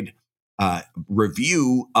user-verified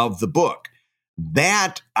review of the book.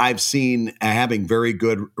 That I've seen having very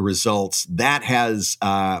good results. That has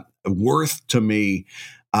worth to me.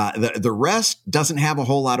 The rest doesn't have a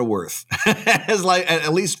whole lot of worth,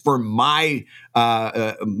 at least for my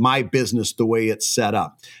business, the way it's set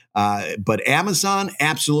up. But Amazon,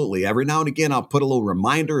 absolutely. Every now and again, I'll put a little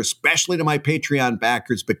reminder, especially to my Patreon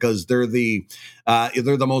backers, because they're the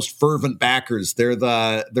most fervent backers. They're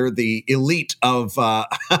the elite of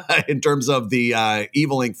in terms of the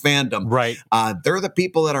Evil Inc. fandom. Right. They're the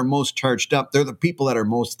people that are most charged up. They're the people that are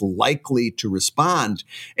most likely to respond.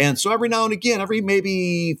 And so every now and again, every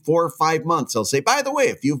maybe 4 or 5 months, I'll say, by the way,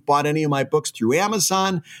 if you've bought any of my books through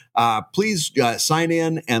Amazon, please sign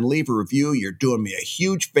in and leave a review. You're doing me a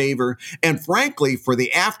huge favor. And frankly, for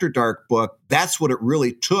the After Dark book, that's what it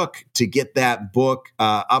really took to get that book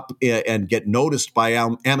up and get noticed by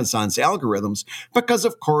Amazon's algorithms. Because,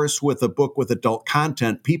 of course, with a book with adult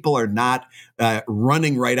content, people are not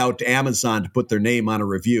running right out to Amazon to put their name on a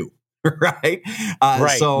review. Right.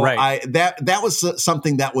 That was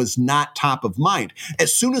something that was not top of mind.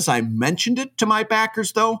 As soon as I mentioned it to my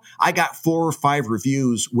backers, though, I got 4 or 5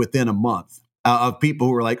 reviews within a month of people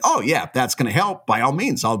who were like, "Oh, yeah, that's going to help. By all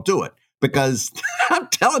means, I'll do it." because I'm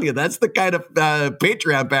telling you, that's the kind of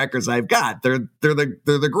Patreon backers I've got. They're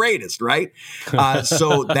the greatest, right?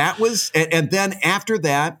 So that was, and then after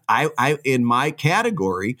that, I in my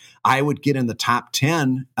category, I would get in the top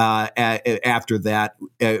 10 after that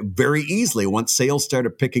very easily. Once sales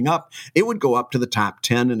started picking up, it would go up to the top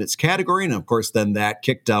 10 in its category, and of course, then that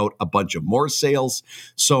kicked out a bunch of more sales.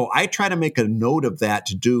 So I try to make a note of that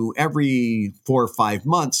to do every 4 or 5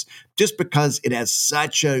 months, just because it has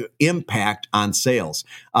such an impact on sales.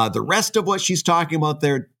 The rest of what she's talking about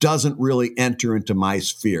there doesn't really enter into my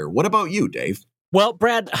sphere. What about you, Dave? Well,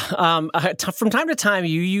 Brad, from time to time,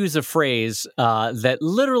 you use a phrase that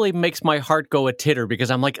literally makes my heart go a titter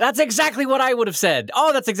because I'm like, that's exactly what I would have said.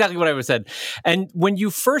 Oh, that's exactly what I would have said. And when you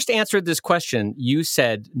first answered this question, you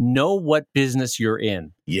said, know what business you're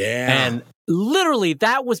in. Yeah. And literally,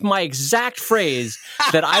 that was my exact phrase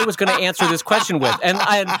that I was going to answer this question with. And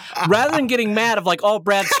rather than getting mad of like, oh,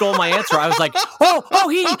 Brad stole my answer, I was like,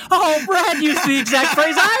 Brad used the exact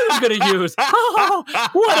phrase I was going to use. Oh,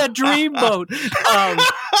 what a dreamboat.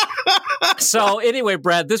 So anyway,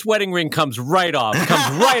 Brad, this wedding ring comes right off,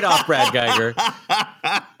 Brad Geiger.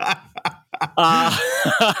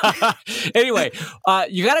 Anyway,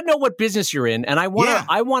 you got to know what business you're in, and I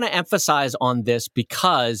want to emphasize on this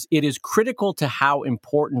because it is critical to how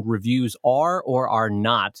important reviews are or are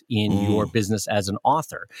not in your business as an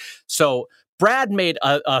author. So Brad made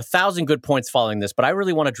a 1,000 good points following this, but I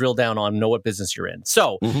really want to drill down on know what business you're in.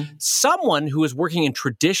 So someone who is working in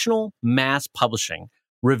traditional mass publishing,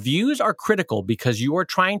 reviews are critical because you are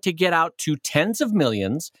trying to get out to tens of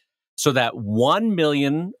millions so that 1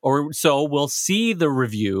 million or so will see the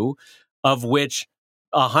review, of which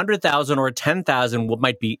 100,000 or 10,000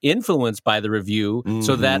 might be influenced by the review,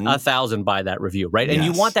 so that 1,000 buy that review, right? And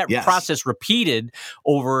you want that process repeated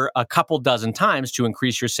over a couple dozen times to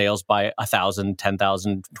increase your sales by 1,000,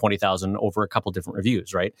 10,000, 20,000 over a couple different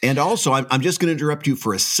reviews, right? And also, I'm just going to interrupt you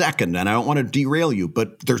for a second, and I don't want to derail you,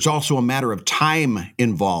 but there's also a matter of time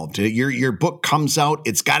involved. Your book comes out,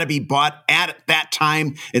 it's got to be bought at that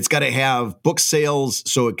time. It's got to have book sales,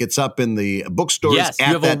 so it gets up in the bookstores. Yes, you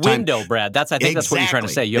have a window, Brad. I think that's what you're trying to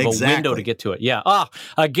say. You have a window to get to it. Yeah.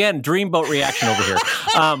 Again, dreamboat reaction over here.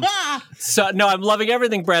 So no, I'm loving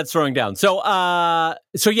everything Brad's throwing down. So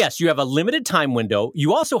yes, you have a limited time window.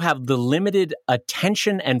 You also have the limited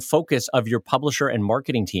attention and focus of your publisher and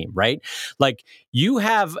marketing team, right? Like you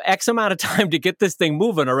have X amount of time to get this thing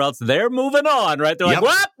moving, or else they're moving on, right? They're like,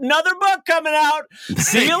 "What? Another book coming out?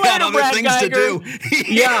 See you later, Brad Geiger."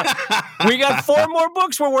 Yeah, we got 4 more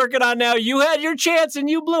books we're working on now. You had your chance and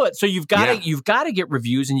you blew it. So you've got to get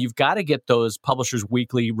reviews, and you've got to get those Publishers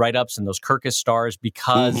Weekly write-ups and those Kirkus stars,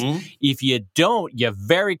 because if you don't, you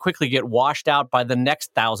very quickly get washed out by the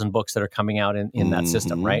next 1,000 books that are coming out in that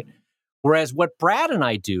system, right? Whereas what Brad and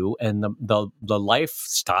I do, and the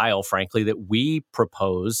lifestyle, frankly, that we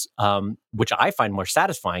propose, which I find more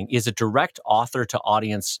satisfying, is a direct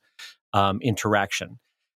author-to-audience interaction.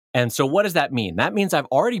 And so what does that mean? That means I've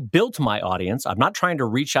already built my audience. I'm not trying to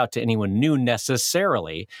reach out to anyone new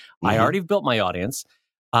necessarily. I already built my audience.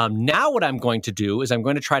 Now what I'm going to do is I'm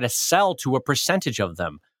going to try to sell to a percentage of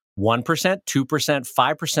them. 1%, 2%,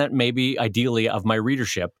 5%, maybe ideally of my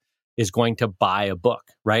readership is going to buy a book,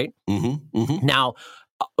 right? Now,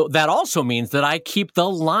 that also means that I keep the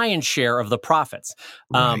lion's share of the profits.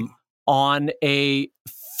 On a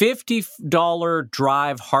 $50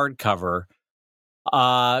 Drive hardcover,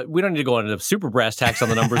 we don't need to go into super brass tacks on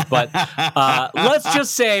the numbers, but let's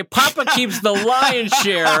just say Papa keeps the lion's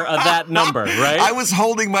share of that number, right? I was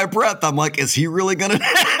holding my breath. I'm like, is he really going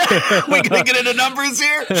to, we going to get into numbers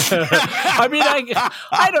here? I mean,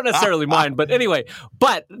 I don't necessarily mind, but anyway,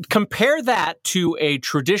 but compare that to a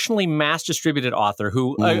traditionally mass distributed author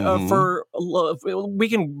who, we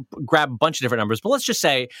can grab a bunch of different numbers, but let's just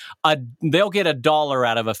say they'll get $1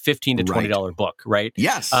 out of a $15 to $20 book, right?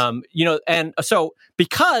 Yes. And so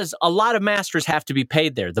because a lot of masters have to be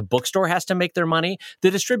paid there. The bookstore has to make their money.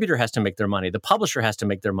 The distributor has to make their money. The publisher has to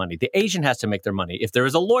make their money. The agent has to make their money. If there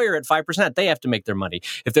is a lawyer at 5%, they have to make their money.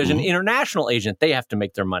 If there's an international agent, they have to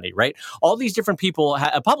make their money, right? All these different people,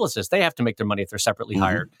 a publicist, they have to make their money if they're separately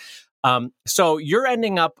hired. So you're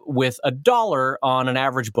ending up with $1 on an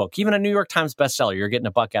average book. Even a New York Times bestseller, you're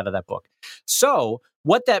getting $1 out of that book. So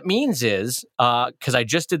what that means is, because I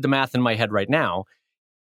just did the math in my head right now,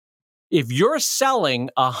 if you're selling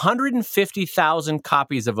 150,000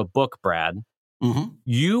 copies of a book, Brad,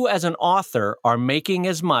 you as an author are making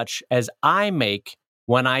as much as I make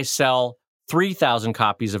when I sell 3,000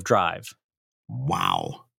 copies of Drive.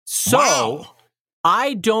 Wow. So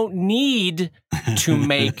I don't need to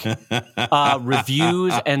make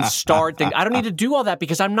reviews and start things. I don't need to do all that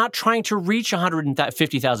because I'm not trying to reach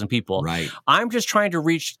 150,000 people. Right. I'm just trying to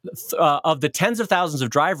reach, of the tens of thousands of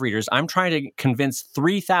Drive readers, I'm trying to convince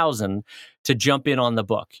 3,000 to jump in on the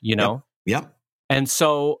book, you know? Yep. And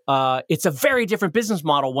so it's a very different business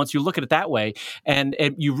model once you look at it that way. And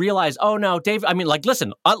you realize, oh no, Dave, I mean, like,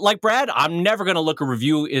 listen, like Brad, I'm never going to look a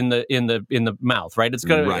review in the mouth, right? It's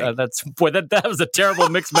going to, that was a terrible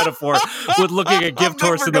mixed metaphor with looking a gift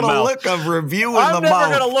horse in the mouth. Look a review in the mouth. I'm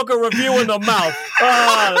never going to look a review in the mouth.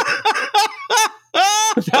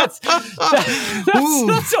 That's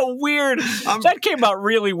a weird. That came out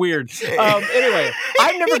really weird. Anyway,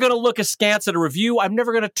 I'm never going to look askance at a review. I'm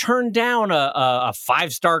never going to turn down a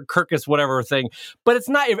 5-star Kirkus whatever thing. But it's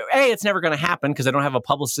not. It's never going to happen because I don't have a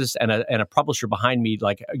publicist and a publisher behind me,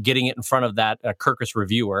 like getting it in front of that Kirkus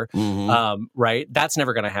reviewer. Mm-hmm. Right. That's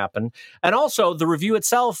never going to happen. And also, the review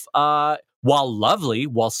itself, while lovely,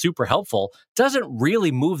 while super helpful, doesn't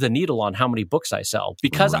really move the needle on how many books I sell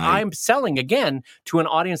because I'm selling, again, to an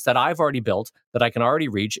audience that I've already built, that I can already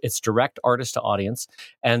reach. It's direct artist to audience.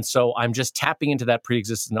 And so I'm just tapping into that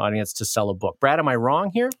pre-existing audience to sell a book. Brad, am I wrong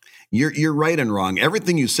here? You're right and wrong.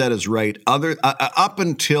 Everything you said is right. Up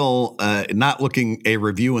until not looking a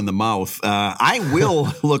review in the mouth, I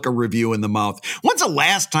will look a review in the mouth. When's the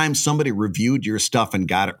last time somebody reviewed your stuff and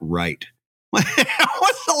got it right?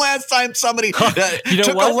 What's the last time somebody took a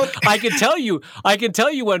look? I can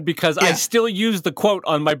tell you one because I still use the quote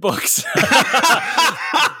on my books.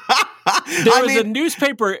 There was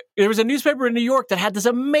a newspaper in New York that had this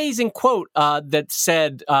amazing quote that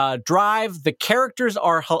said, "Drive, the characters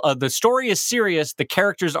are the story is serious, the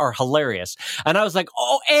characters are hilarious." And I was like,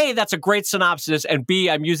 "Oh, A, that's a great synopsis, and B,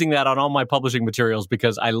 I'm using that on all my publishing materials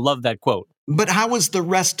because I love that quote." But how was the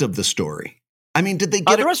rest of the story? I mean, did they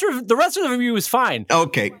get the rest of the review was fine.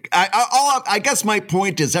 Okay. I guess my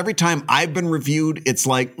point is every time I've been reviewed, it's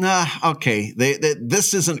like, okay,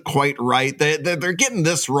 this isn't quite right. They're getting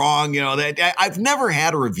this wrong. You know, I've never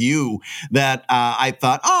had a review that I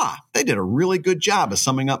thought, they did a really good job of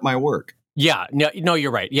summing up my work. Yeah, no, you're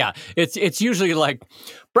right. Yeah, it's usually like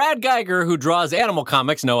Brad Geiger, who draws animal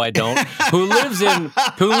comics. No, I don't. who lives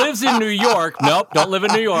in New York. Nope, don't live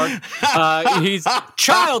in New York. He's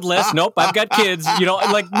childless. Nope, I've got kids. You know,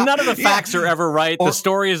 like none of the facts are ever right. The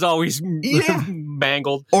story is always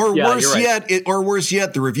mangled. Or worse yet,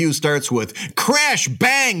 the review starts with crash,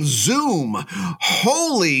 bang, zoom.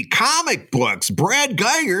 Holy comic books! Brad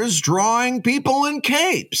Geiger's drawing people in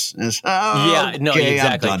capes.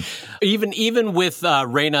 Exactly. Even with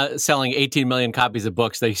Raina selling 18 million copies of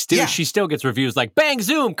books, she still gets reviews like "Bang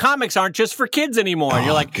Zoom, comics aren't just for kids anymore." And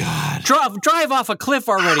you're like, God. Drive off a cliff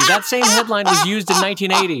already. That same headline was used in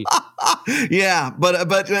 1980. Yeah,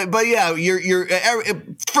 but yeah, you're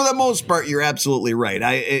for the most part, you're absolutely right.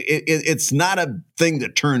 It's not a thing to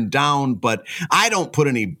turn down, but I don't put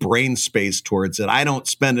any brain space towards it. I don't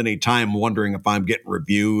spend any time wondering if I'm getting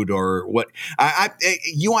reviewed or what. I've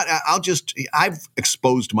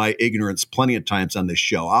exposed my ignorance plenty of times on this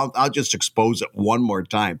show. I'll just expose it one more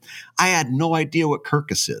time. I had no idea what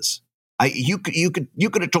Kirkus is. You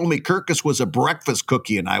could have told me Kirkus was a breakfast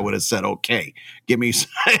cookie, and I would have said, "Okay, give me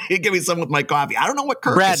some with my coffee." I don't know what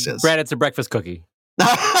Kirkus is. Brad, it's a breakfast cookie.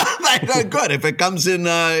 Good. If it comes in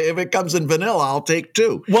vanilla, I'll take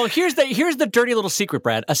 2. Well, here's the dirty little secret,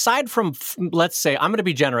 Brad. Aside from, let's say, I'm going to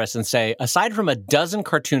be generous and say, aside from a dozen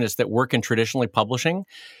cartoonists that work in traditionally publishing,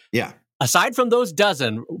 aside from those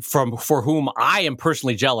dozen for whom I am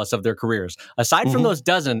personally jealous of their careers, aside from those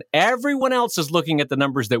dozen, everyone else is looking at the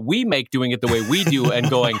numbers that we make doing it the way we do and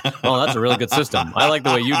going, "Oh, that's a really good system. I like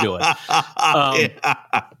the way you do it."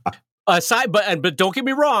 But don't get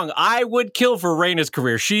me wrong, I would kill for Raina's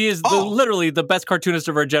career. She is literally the best cartoonist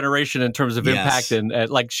of our generation in terms of impact, and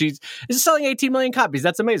she's selling 18 million copies.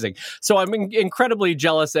 That's amazing. So I'm incredibly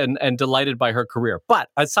jealous and delighted by her career. But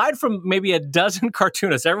aside from maybe a dozen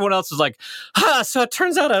cartoonists, everyone else is like, so it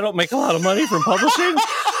turns out I don't make a lot of money from publishing,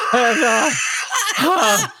 and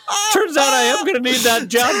turns out I am going to need that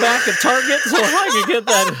job back at Target. So if I could get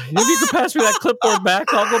that, if you could pass me that clipboard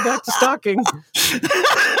back, I'll go back to stocking.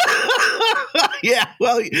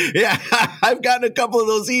 I've gotten a couple of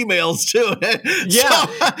those emails too.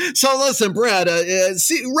 So listen, Brad,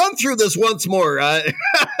 run through this once more.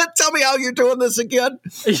 Tell me how you're doing this again.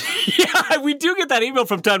 Yeah, we do get that email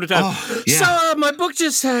from time to time. So my book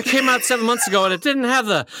just came out 7 months ago, and it didn't have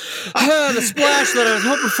the splash that I was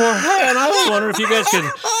hoping for. Hey, and I was wondering if you guys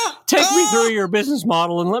could take me through your business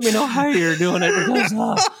model and let me know how you're doing it, because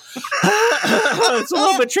it's a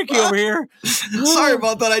little bit tricky over here. Sorry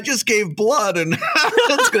about that. I just gave blood, and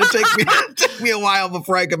it's going to take me a while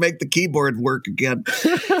before I can make the keyboard work again.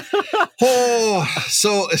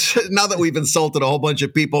 So now that we've insulted a whole bunch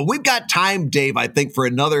of people, we've got time, Dave, I think, for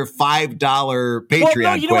another $5 Patreon well,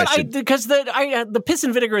 no, you know question. what? Because the piss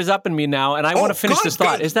and vinegar is up in me now, and I want to finish this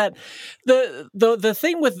thought. Good. Is that the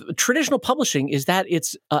thing with traditional publishing is that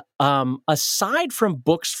it's aside from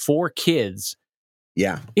books for kids,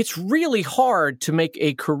 yeah, it's really hard to make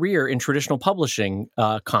a career in traditional publishing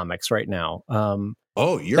comics right now.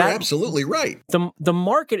 You're absolutely right. The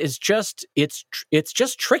market is just it's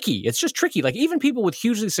just tricky. It's just tricky. Like even people with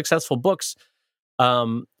hugely successful books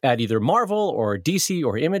at either Marvel or DC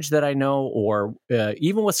or Image that I know, or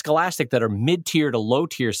even with Scholastic that are mid-tier to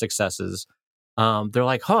low-tier successes, they're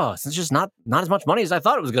like, it's just not as much money as I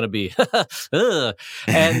thought it was going to be.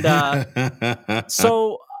 And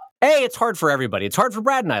so, it's hard for everybody. It's hard for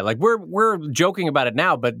Brad and I. Like we're joking about it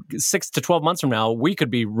now, but 6 to 12 months from now, we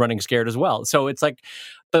could be running scared as well. So it's like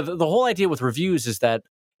the whole idea with reviews is that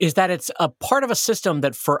it's a part of a system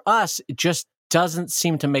that for us, it just doesn't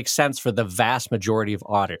seem to make sense for the vast majority of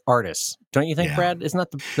artists. Don't you think, Yeah. Brad? Isn't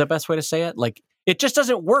that the best way to say it? Like, it just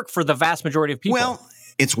doesn't work for the vast majority of people. Well,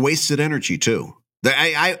 it's wasted energy too.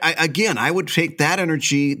 I would take that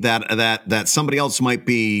energy that somebody else might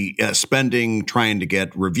be spending trying to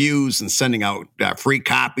get reviews and sending out free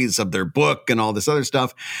copies of their book and all this other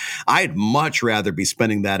stuff. I'd much rather be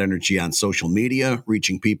spending that energy on social media,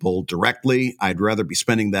 reaching people directly. I'd rather be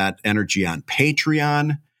spending that energy on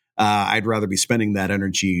Patreon. I'd rather be spending that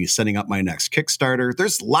energy setting up my next Kickstarter.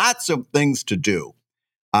 There's lots of things to do.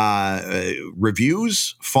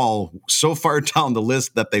 Reviews fall so far down the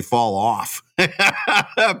list that they fall off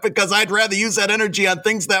because I'd rather use that energy on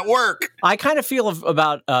things that work. I kind of feel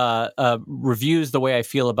about reviews the way I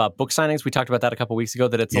feel about book signings. We talked about that a couple weeks ago,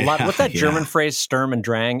 that it's a lot. What's that German phrase, Sturm und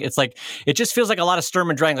Drang? It's like, it just feels like a lot of Sturm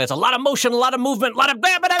und Drang. It's a lot of motion, a lot of movement, a lot of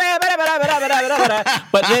blah, blah, blah, blah, blah, blah, blah, blah,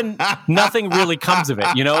 but then nothing really comes of it.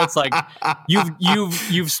 You know, it's like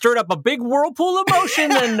you've stirred up a big whirlpool of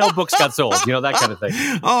motion and no books got sold. You know, that kind of thing.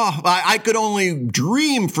 I could only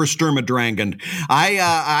dream for Sturm und Drang.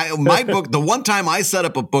 My book, the one time I set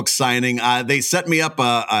up a book signing, they set me up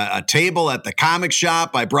a table at the comic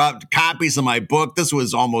shop. I brought copies of my book. This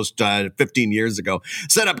was almost 15 years ago.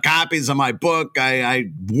 Set up copies of my book.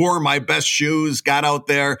 I wore my best shoes, got out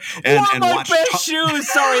there and watched. Best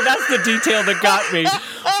shoes. Sorry, that's the detail that got me.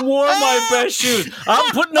 Wore my best shoes.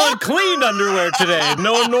 I'm putting on clean underwear today.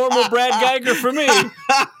 No normal Brad Geiger for me.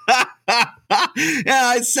 Yeah,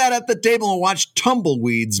 I sat at the table and watched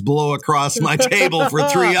tumbleweeds blow across my table for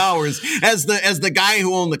 3 hours as the guy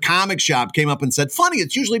who owned the comic shop came up and said, "Funny,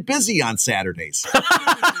 it's usually busy on Saturdays."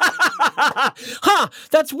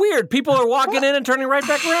 That's weird. People are walking in and turning right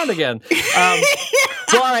back around again.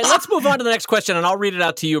 Well, all right, let's move on to the next question, and I'll read it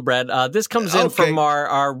out to you, Brad. This comes in from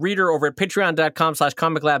our reader over at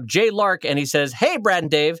patreon.com/comiclab, Jay Lark, and he says, "Hey, Brad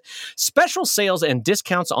and Dave, special sales and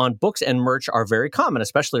discounts on books and merch are very common,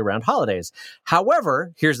 especially around holidays.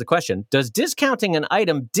 However, here's the question. Does discounting an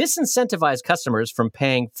item disincentivize customers from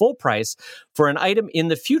paying full price for an item in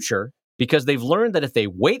the future because they've learned that if they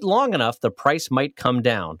wait long enough, the price might come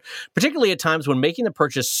down, particularly at times when making the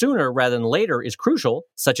purchase sooner rather than later is crucial,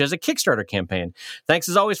 such as a Kickstarter campaign? Thanks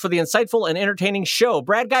as always for the insightful and entertaining show.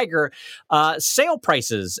 Brad Geiger, sale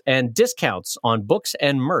prices and discounts on books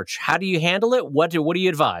and merch. How do you handle it? What do you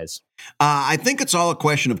advise?" I think it's all a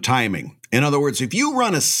question of timing. In other words, if you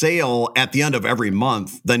run a sale at the end of every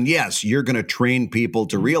month, then yes, you're going to train people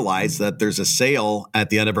to realize that there's a sale at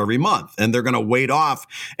the end of every month, and they're going to wait off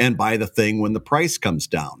and buy the thing when the price comes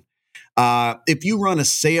down. If you run a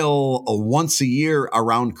sale once a year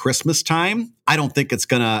around Christmas time, I don't think it's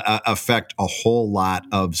going to affect a whole lot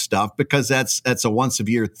of stuff because that's a once a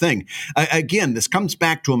year thing. Again, this comes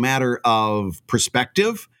back to a matter of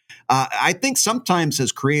perspective. I think sometimes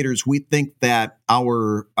as creators, we think that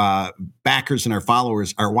our backers and our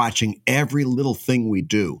followers are watching every little thing we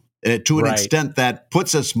do. To an extent that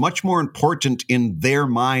puts us much more important in their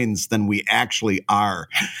minds than we actually are.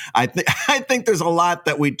 I think there's a lot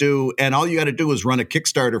that we do, and all you got to do is run a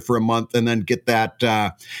Kickstarter for a month and then get that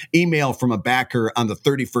email from a backer on the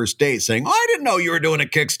 31st day saying, "Oh, I didn't know you were doing a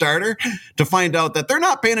Kickstarter," to find out that they're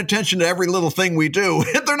not paying attention to every little thing we do.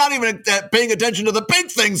 They're not even paying attention to the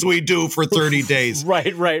big things we do for 30 days.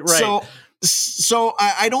 Right. So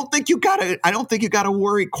I don't think you gotta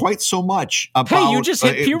worry quite so much about. Hey, you just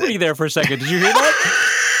hit puberty there for a second. Did you hear that?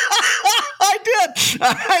 I did.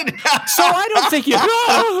 So I don't think you.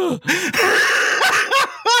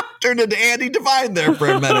 Turned into Andy Devine there for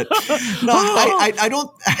a minute. No, I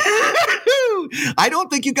don't. I don't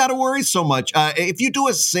think you got to worry so much. If you do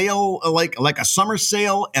a sale like a summer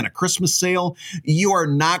sale and a Christmas sale, you are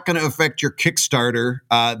not going to affect your Kickstarter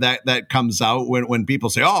that comes out when people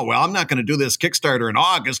say, "Oh, well, I'm not going to do this Kickstarter in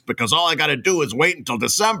August because all I got to do is wait until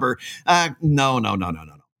December." No.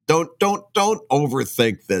 Don't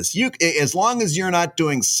overthink this. As long as you're not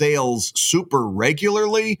doing sales super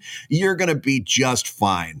regularly, you're going to be just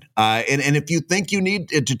fine. And if you think you need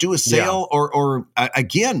to do a sale or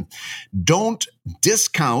again, don't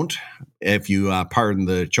discount, if you pardon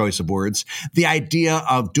the choice of words, the idea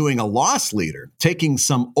of doing a loss leader, taking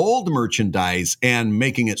some old merchandise and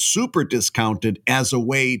making it super discounted as a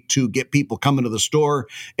way to get people coming to the store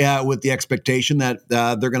with the expectation that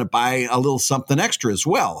they're going to buy a little something extra as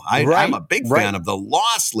well. I'm a big fan of the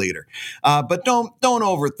loss leader, but don't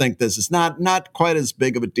overthink this. It's not quite as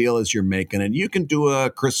big of a deal as you're making it. You can do a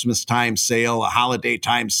Christmas time sale, a holiday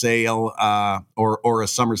time sale, or a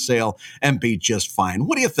summer sale and be just fine.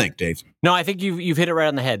 What do you think, Dave? No, I think you've hit it right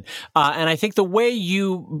on the head, and I think the way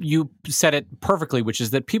you said it perfectly, which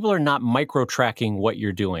is that people are not micro-tracking what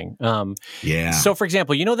you're doing. So, for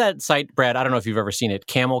example, you know that site, Brad? I don't know if you've ever seen it,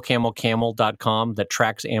 camel.com, that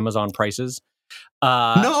tracks Amazon prices.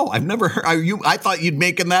 No, I've never heard. I thought you'd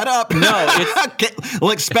making that up. No, it's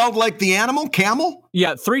like spelled like the animal, camel.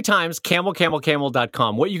 Yeah, 3 times,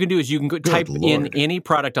 camel.com. What you can do is you can type in any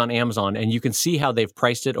product on Amazon, and you can see how they've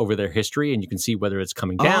priced it over their history, and you can see whether it's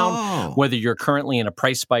coming down, whether you're currently in a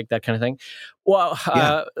price spike, that kind of thing. Well,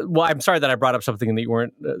 I'm sorry that I brought up something that you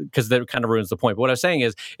weren't, because that kind of ruins the point. But what I was saying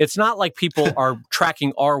is, it's not like people are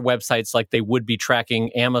tracking our websites like they would be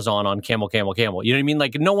tracking Amazon on Camel. You know what I mean?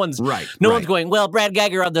 Like no one's going, well, Brad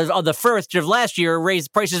Geiger on the 1st of last year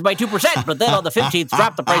raised prices by 2%, but then on the 15th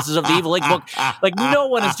dropped the prices of the Evil Ink book. Like no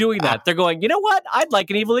one is doing that. They're going, you know what? I'd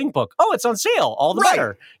like an Evil Ink book. Oh, it's on sale. All the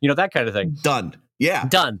better. You know, that kind of thing. Done. Yeah.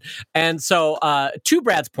 Done. And so to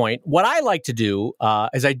Brad's point, what I like to do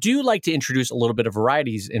is I do like to introduce a little bit of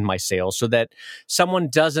varieties in my sales so that someone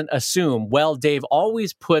doesn't assume, well, Dave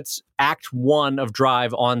always puts Act 1 of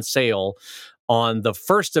Drive on sale on the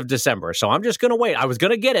 1st of December. So I'm just going to wait. I was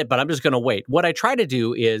going to get it, but I'm just going to wait. What I try to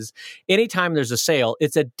do is anytime there's a sale,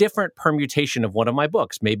 it's a different permutation of one of my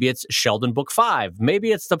books. Maybe it's Sheldon Book 5.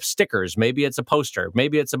 Maybe it's the stickers. Maybe it's a poster.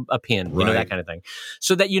 Maybe it's a pin, you know, that kind of thing.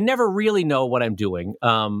 So that you never really know what I'm doing.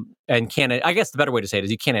 And I guess the better way to say it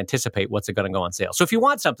is you can't anticipate what's going to go on sale. So if you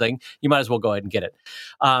want something, you might as well go ahead and get it.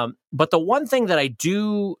 But the one thing that I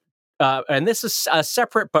do, and this is a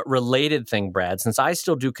separate but related thing, Brad, since I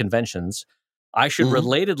still do conventions, I should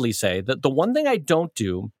relatedly say that the one thing I don't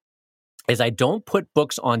do is I don't put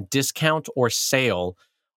books on discount or sale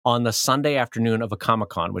on the Sunday afternoon of a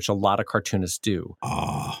Comic-Con, which a lot of cartoonists do.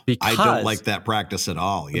 Oh, I don't like that practice at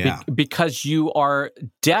all. Yeah. Because you are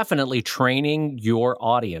definitely training your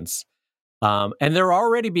audience. And they're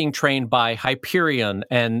already being trained by Hyperion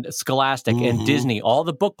and Scholastic and Disney, all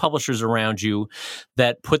the book publishers around you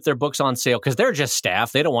that put their books on sale because they're just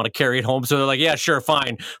staff. They don't want to carry it home. So they're like, yeah, sure,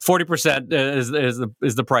 fine. 40%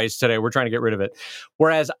 is the price today. We're trying to get rid of it.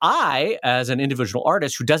 Whereas I, as an individual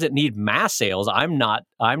artist who doesn't need mass sales, I'm not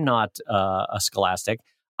a Scholastic.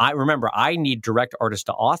 I need direct artist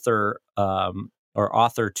to author or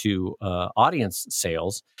author to audience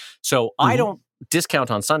sales. So I don't discount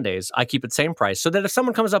on Sundays. I keep it same price so that if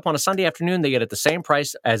someone comes up on a Sunday afternoon, they get it the same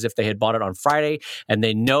price as if they had bought it on Friday, and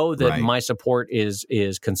they know that my support is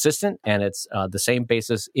consistent and it's the same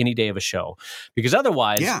basis any day of a show. Because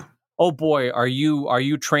otherwise, oh boy, are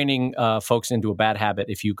you training folks into a bad habit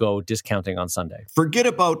if you go discounting on Sunday? Forget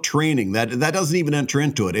about training. That doesn't even enter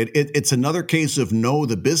into it. It's another case of know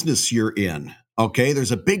the business you're in. Okay,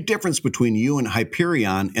 there's a big difference between you and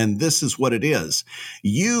Hyperion, and this is what it is.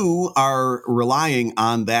 You are relying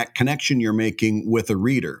on that connection you're making with a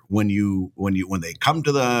reader when they come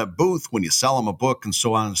to the booth, when you sell them a book, and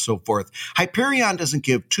so on and so forth. Hyperion doesn't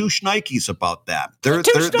give two shnikes about that. They're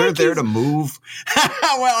there to move.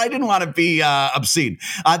 Well, I didn't want to be obscene.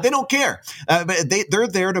 They don't care. They're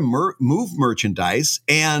there to move merchandise,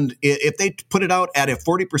 and if they put it out at a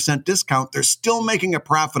 40% discount, they're still making a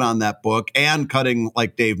profit on that book and cutting,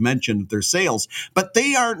 like Dave mentioned, their sales. But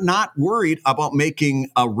they are not worried about making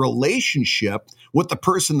a relationship with the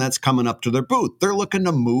person that's coming up to their booth. They're looking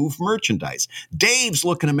to move merchandise. Dave's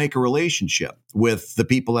looking to make a relationship with the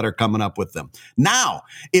people that are coming up with them. Now,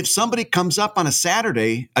 if somebody comes up on a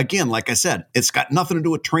Saturday, again, like I said, it's got nothing to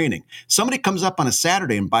do with training. Somebody comes up on a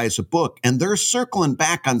Saturday and buys a book, and they're circling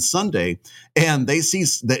back on Sunday, and they see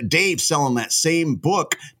that Dave's selling that same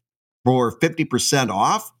book for 50%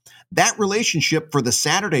 off. that relationship for the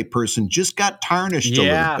Saturday person just got tarnished a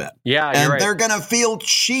little bit. Yeah, and you're right. they're going to feel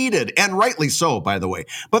cheated, and rightly so, by the way.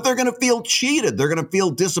 But they're going to feel cheated. They're going to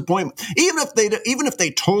feel disappointment, even if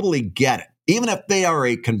they totally get it. Even if they are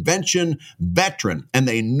a convention veteran and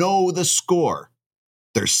they know the score,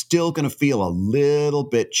 they're still going to feel a little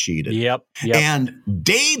bit cheated. Yep. And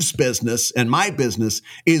Dave's business and my business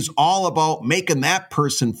is all about making that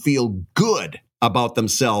person feel good about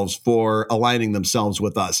themselves for aligning themselves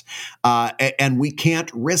with us. And we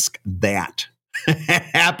can't risk that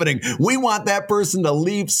happening. We want that person to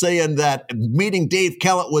leave saying that meeting Dave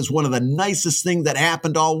Kellett was one of the nicest things that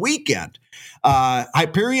happened all weekend.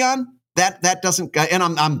 Hyperion, that doesn't, and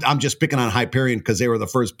I'm just picking on Hyperion because they were the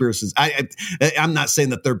first persons. I'm not saying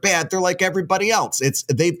that they're bad. They're like everybody else.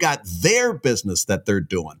 They've got their business that they're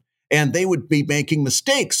doing. And they would be making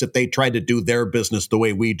mistakes if they tried to do their business the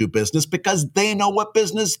way we do business because they know what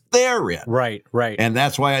business they're in. Right. And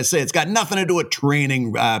that's why I say it's got nothing to do with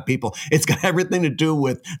training people. It's got everything to do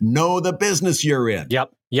with know the business you're in.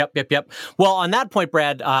 Yep. Well, on that point,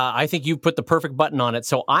 Brad, I think you've put the perfect button on it.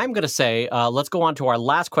 So I'm going to say, let's go on to our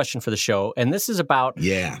last question for the show. And this is about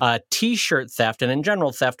T-shirt theft and in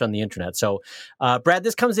general theft on the internet. So, Brad,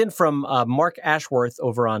 this comes in from Mark Ashworth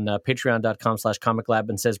over on patreon.com/comiclab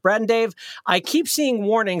and says, Brad and Dave, I keep seeing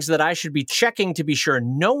warnings that I should be checking to be sure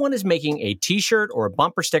no one is making a T-shirt or a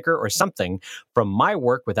bumper sticker or something from my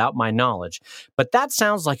work without my knowledge. But that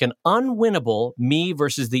sounds like an unwinnable me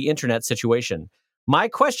versus the internet situation. My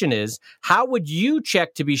question is, how would you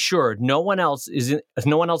check to be sure no one else in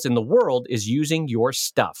the world is using your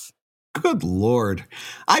stuff? Good Lord.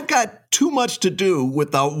 I've got too much to do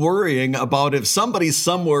without worrying about if somebody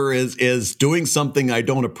somewhere is doing something I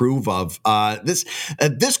don't approve of.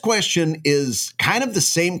 This question is kind of the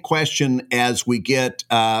same question as we get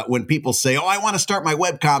when people say, I want to start my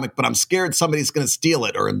webcomic, but I'm scared somebody's going to steal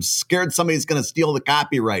it, or I'm scared somebody's going to steal the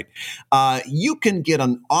copyright. You can get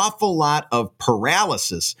an awful lot of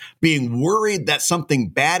paralysis being worried that something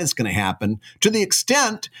bad is going to happen to the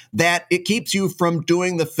extent that it keeps you from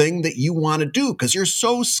doing the thing that you want to do because you're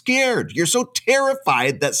so scared. You're so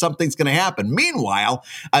terrified that something's going to happen. Meanwhile,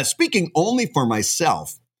 speaking only for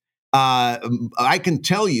myself, I can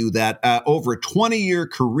tell you that over a 20-year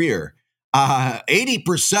career,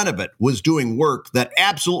 80% of it was doing work that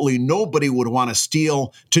absolutely nobody would want to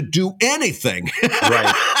steal to do anything.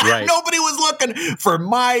 Right. Nobody was looking for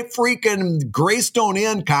my freaking Greystone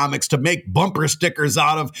Inn comics to make bumper stickers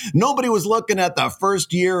out of. Nobody was looking at the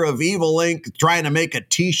first year of Evil Inc. trying to make a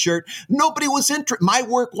T-shirt. Nobody was interested. My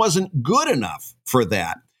work wasn't good enough for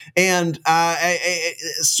that. And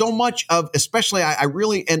so much of, especially I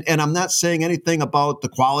really, and I'm not saying anything about the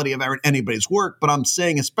quality of anybody's work, but I'm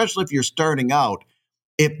saying, especially if you're starting out,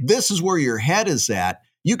 if this is where your head is at,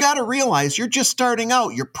 you got to realize you're just starting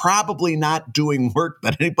out. You're probably not doing work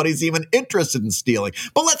that anybody's even interested in stealing.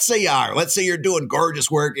 But let's say you are. Let's say you're doing gorgeous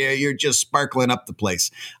work. You're just sparkling up the place.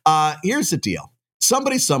 Here's the deal.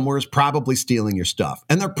 Somebody somewhere is probably stealing your stuff,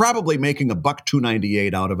 and they're probably making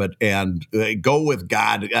 $1.298 out of it. And go with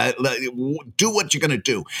God, do what you're going to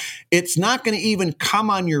do. It's not going to even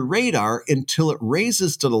come on your radar until it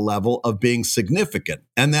raises to the level of being significant,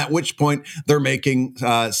 and at which point they're making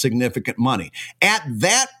significant money. At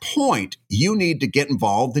that point, you need to get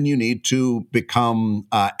involved, and you need to become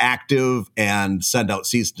active and send out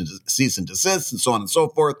cease and desist, and so on and so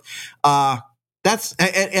forth. That's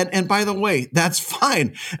and by the way, that's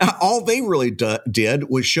fine. All they really did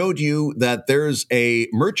was showed you that there's a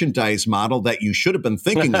merchandise model that you should have been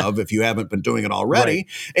thinking of if you haven't been doing it already, right.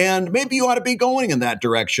 And maybe you ought to be going in that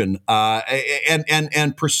direction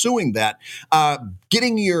and pursuing that.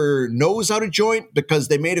 Getting your nose out of joint because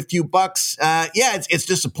they made a few bucks. It's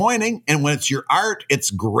disappointing, and when it's your art, it's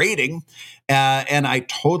grating, and I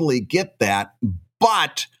totally get that,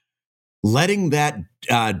 but letting that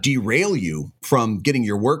derail you from getting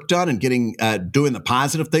your work done and getting doing the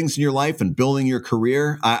positive things in your life and building your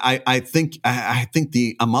career. I think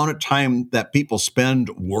the amount of time that people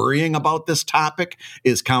spend worrying about this topic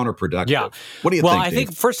is counterproductive. Yeah. What do you think? Well, I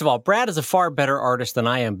think first of all, Brad is a far better artist than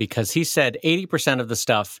I am because he said 80% of the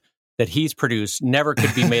stuff that he's produced never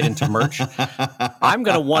could be made into merch. I'm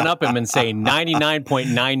going to one-up him and say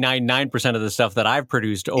 99.999% of the stuff that I've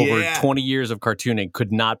produced over 20 years of cartooning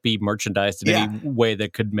could not be merchandised in any way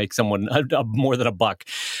that could make someone more than $1.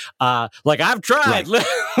 I've tried. Right.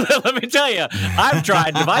 Let me tell you, I've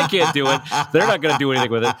tried. If I can't do it, they're not going to do anything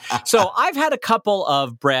with it. So I've had a couple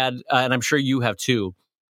of, Brad, and I'm sure you have too,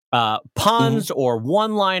 puns or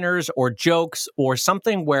one-liners or jokes or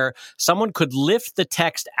something where someone could lift the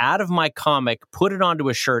text out of my comic, put it onto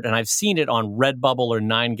a shirt, and I've seen it on Redbubble or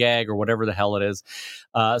 9gag or whatever the hell it is.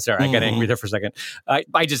 Sorry, I got angry there for a second.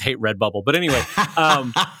 I just hate Redbubble. But anyway,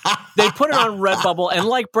 they put it on Redbubble, and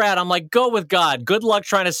like Brad, I'm like, go with God. Good luck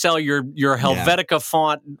trying to sell your Helvetica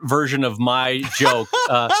font version of my joke.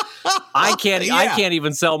 I can't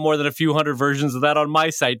even sell more than a few hundred versions of that on my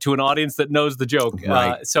site to an audience that knows the joke.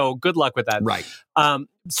 Right. So good luck with that. Right.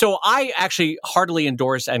 So I actually heartily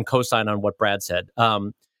endorse and co-sign on what Brad said.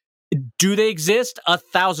 Do they exist?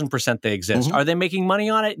 1,000% they exist. Mm-hmm. Are they making money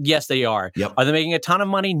on it? Yes, they are. Yep. Are they making a ton of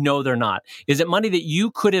money? No, they're not. Is it money that you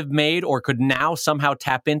could have made or could now somehow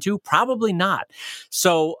tap into? Probably not.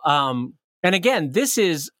 So, and again,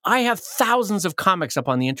 I have thousands of comics up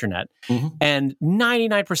on the internet, and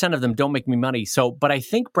 99% of them don't make me money. So, but I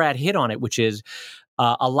think Brad hit on it, which is,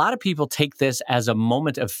 a lot of people take this as a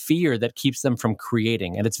moment of fear that keeps them from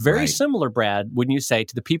creating. And it's very similar, Brad, when you say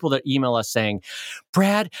to the people that email us saying,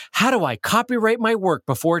 Brad, how do I copyright my work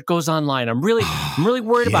before it goes online? I'm really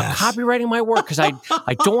worried about copywriting my work because I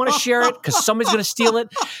don't want to share it because somebody's going to steal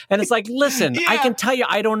it. And it's like, listen, I can tell you,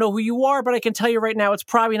 I don't know who you are, but I can tell you right now, it's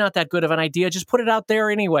probably not that good of an idea. Just put it out there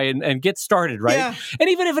anyway and get started, right? Yeah. And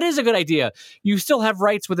even if it is a good idea, you still have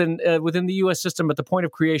rights within the U.S. system at the point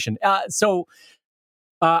of creation.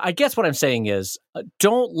 I guess what I'm saying is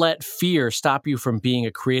don't let fear stop you from being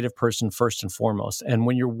a creative person first and foremost. And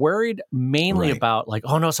when you're worried mainly about like,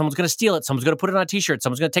 oh no, someone's going to steal it, someone's going to put it on a t-shirt,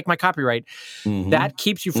 someone's going to take my copyright, that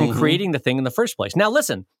keeps you from creating the thing in the first place. Now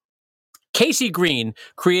listen, Casey Green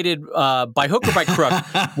created, by hook or by crook,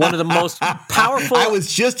 one of the most powerful... I was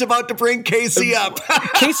just about to bring Casey up.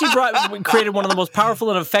 Casey created one of the most powerful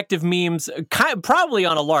and effective memes, probably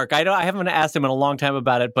on a lark. I haven't asked him in a long time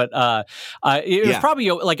about it, but it was probably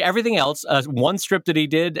like everything else, one strip that he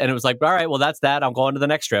did, and it was like, all right, well, that's that. I'll go on to the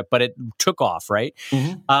next strip. But it took off, right?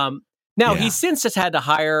 Now, he since has had to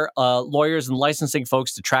hire lawyers and licensing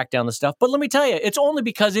folks to track down the stuff. But let me tell you, it's only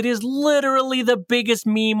because it is literally the biggest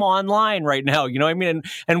meme online right now. You know what I mean?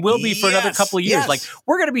 And will be for another couple of years. Like,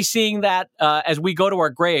 we're going to be seeing that as we go to our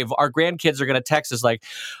grave. Our grandkids are going to text us like,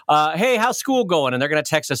 hey, how's school going? And they're going to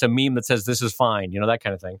text us a meme that says, this is fine. You know, that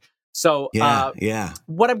kind of thing. So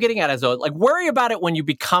what I'm getting at is, though, like, worry about it when you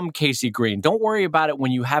become Casey Green. Don't worry about it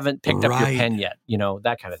when you haven't picked up your pen yet. You know,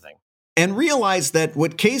 that kind of thing. And realize that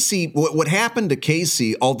what happened to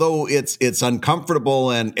Casey, although it's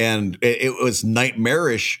uncomfortable and it was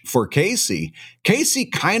nightmarish for Casey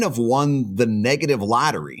kind of won the negative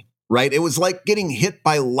lottery, right? It was like getting hit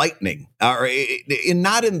by lightning,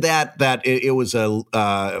 not in that it was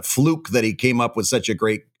a fluke that he came up with such a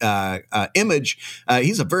great image.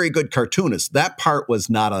 He's a very good cartoonist. That part was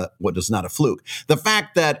not a fluke. The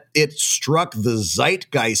fact that it struck the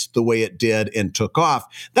zeitgeist the way it did and took off,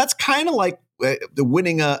 that's kind of like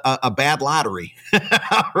winning a bad lottery,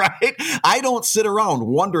 right? I don't sit around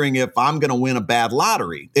wondering if I'm going to win a bad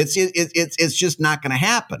lottery. It's just not going to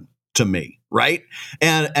happen to me, right?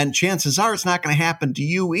 And chances are it's not going to happen to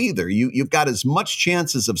you either. You've got as much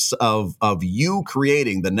chances of you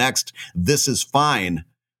creating the next "This Is Fine"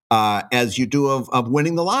 as you do of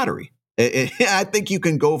winning the lottery. I think you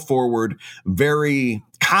can go forward very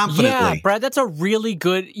confidently. Yeah, Brad, that's a really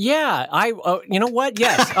good. Yeah, you know what?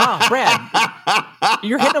 Yes, Brad,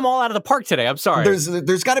 you're hitting them all out of the park today. I'm sorry.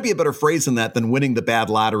 There's got to be a better phrase than that than winning the bad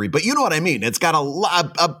lottery, but you know what I mean. It's got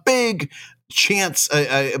a big chance.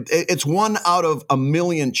 It's 1 out of a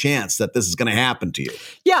million chance that this is going to happen to you.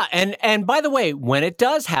 Yeah, and by the way, when it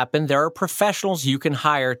does happen, there are professionals you can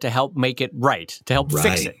hire to help make it right, to help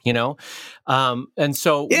fix it. You know, and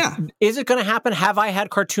so is it going to happen? Have I had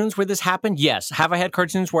cartoons where this happened? Yes. Have I had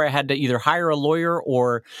cartoons where I had to either hire a lawyer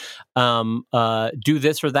or do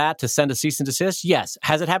this or that to send a cease and desist? Yes.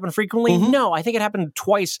 Has it happened frequently? No. I think it happened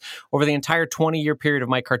twice over the entire 20-year period of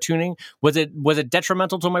my cartooning. Was it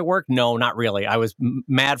detrimental to my work? No, not really. I was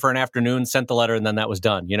mad for an afternoon, sent the letter, and then that was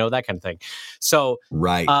done. You know, that kind of thing. So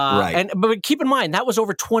right. But keep in mind that was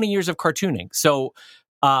over 20 years of cartooning. So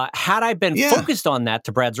had I been focused on that,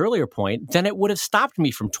 to Brad's earlier point, then it would have stopped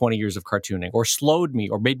me from 20 years of cartooning or slowed me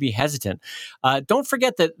or made me hesitant. Don't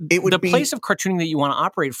forget that the place of cartooning that you want to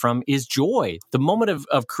operate from is joy. The moment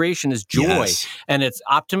of creation is joy, and it's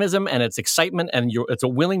optimism and it's excitement and it's a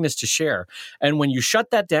willingness to share. And when you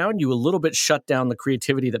shut that down, you a little bit shut down the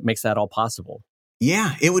creativity that makes that all possible.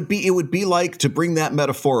 Yeah, it would be like, to bring that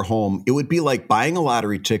metaphor home, it would be like buying a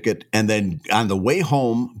lottery ticket and then on the way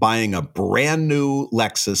home buying a brand new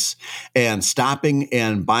Lexus and stopping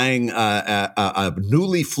and buying a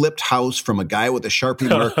newly flipped house from a guy with a Sharpie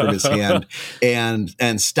marker in his hand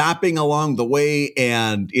and stopping along the way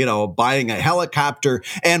and, you know, buying a helicopter.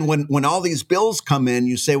 And when all these bills come in,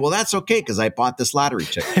 you say, well, that's okay because I bought this lottery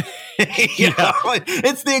ticket. You know,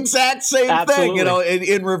 it's the exact same thing, you know,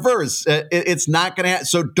 in reverse. It's not going to happen.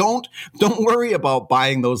 So don't worry about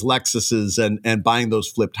buying those Lexuses and buying those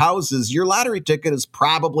flipped houses. Your lottery ticket is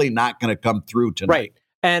probably not going to come through tonight. Right.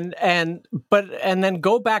 And then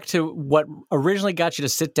go back to what originally got you to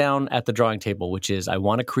sit down at the drawing table, which is I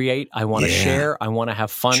want to create, I want to share, I want to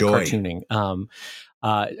have fun cartooning.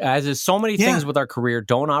 As is so many things with our career,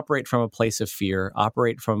 don't operate from a place of fear,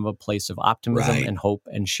 operate from a place of optimism and hope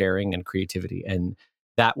and sharing and creativity. And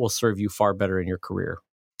that will serve you far better in your career.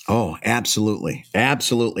 Oh, absolutely.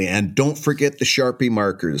 Absolutely. And don't forget the Sharpie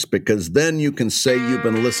markers, because then you can say you've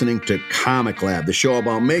been listening to Comic Lab, the show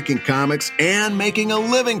about making comics and making a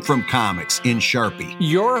living from comics in Sharpie.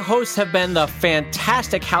 Your hosts have been the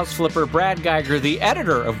fantastic house flipper Brad Geiger, the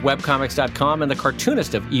editor of webcomics.com and the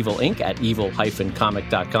cartoonist of Evil Inc. at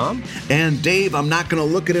evil-comic.com. And Dave, I'm not going to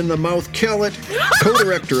look it in the mouth, kill it,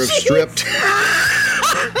 co-director of Stripped.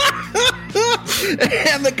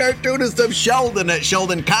 And the cartoonist of Sheldon at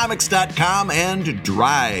sheldoncomics.com and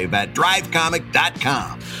Drive at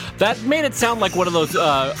drivecomic.com. That made it sound like one of those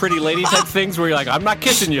pretty lady type things where you're like, I'm not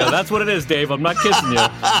kissing you. That's what it is, Dave. I'm not kissing you.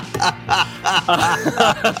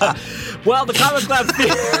 Well, the Comic Lab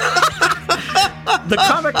the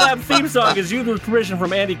Comic Lab theme song is used with permission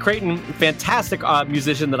from Andy Creighton, fantastic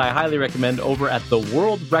musician that I highly recommend over at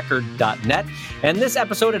theworldrecord.net. And this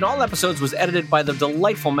episode and all episodes was edited by the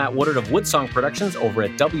delightful Matt Woodard of Woodsong Productions over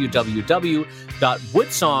at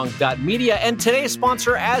www.woodsong.media. And today's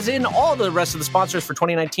sponsor, as in all the rest of the sponsors for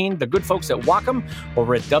 2019, the good folks at Wacom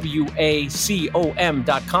over at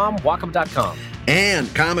wacom.com, wacom.com.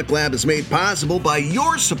 And Comic Lab is made possible by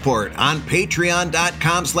your support on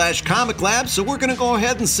patreon.com/Comic Lab. So we're going to go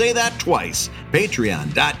ahead and say that twice.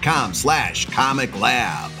 Patreon.com/Comic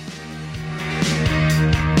Lab.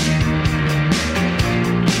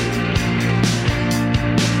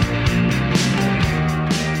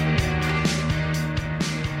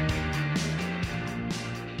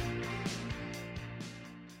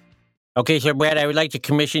 Okay, so Brad, I would like to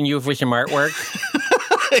commission you for some artwork.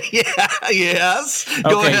 Yes.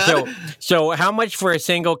 Go ahead. So how much for a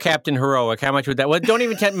single Captain Heroic? How much would that? Well, don't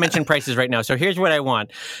even mention prices right now. So here's what I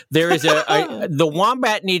want. There is the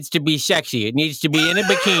wombat needs to be sexy. It needs to be in a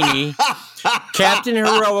bikini. Captain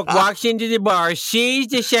Heroic walks into the bar, sees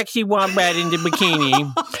the sexy wombat in the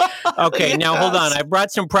bikini. Okay, now hold on. I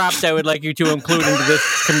brought some props I would like you to include into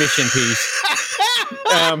this commission piece.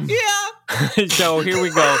 So here we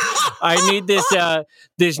go. I need this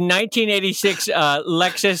 1986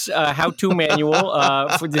 Lexus how-to manual.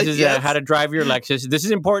 This is how to drive your Lexus. This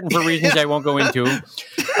is important for reasons I won't go into.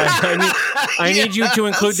 I need you to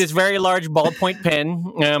include this very large ballpoint pen.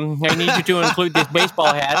 I need you to include this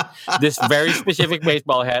baseball hat, this very specific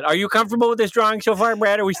baseball hat. Are you comfortable with this drawing so far,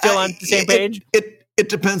 Brad? Are we still on the same page? It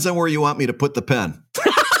depends on where you want me to put the pen.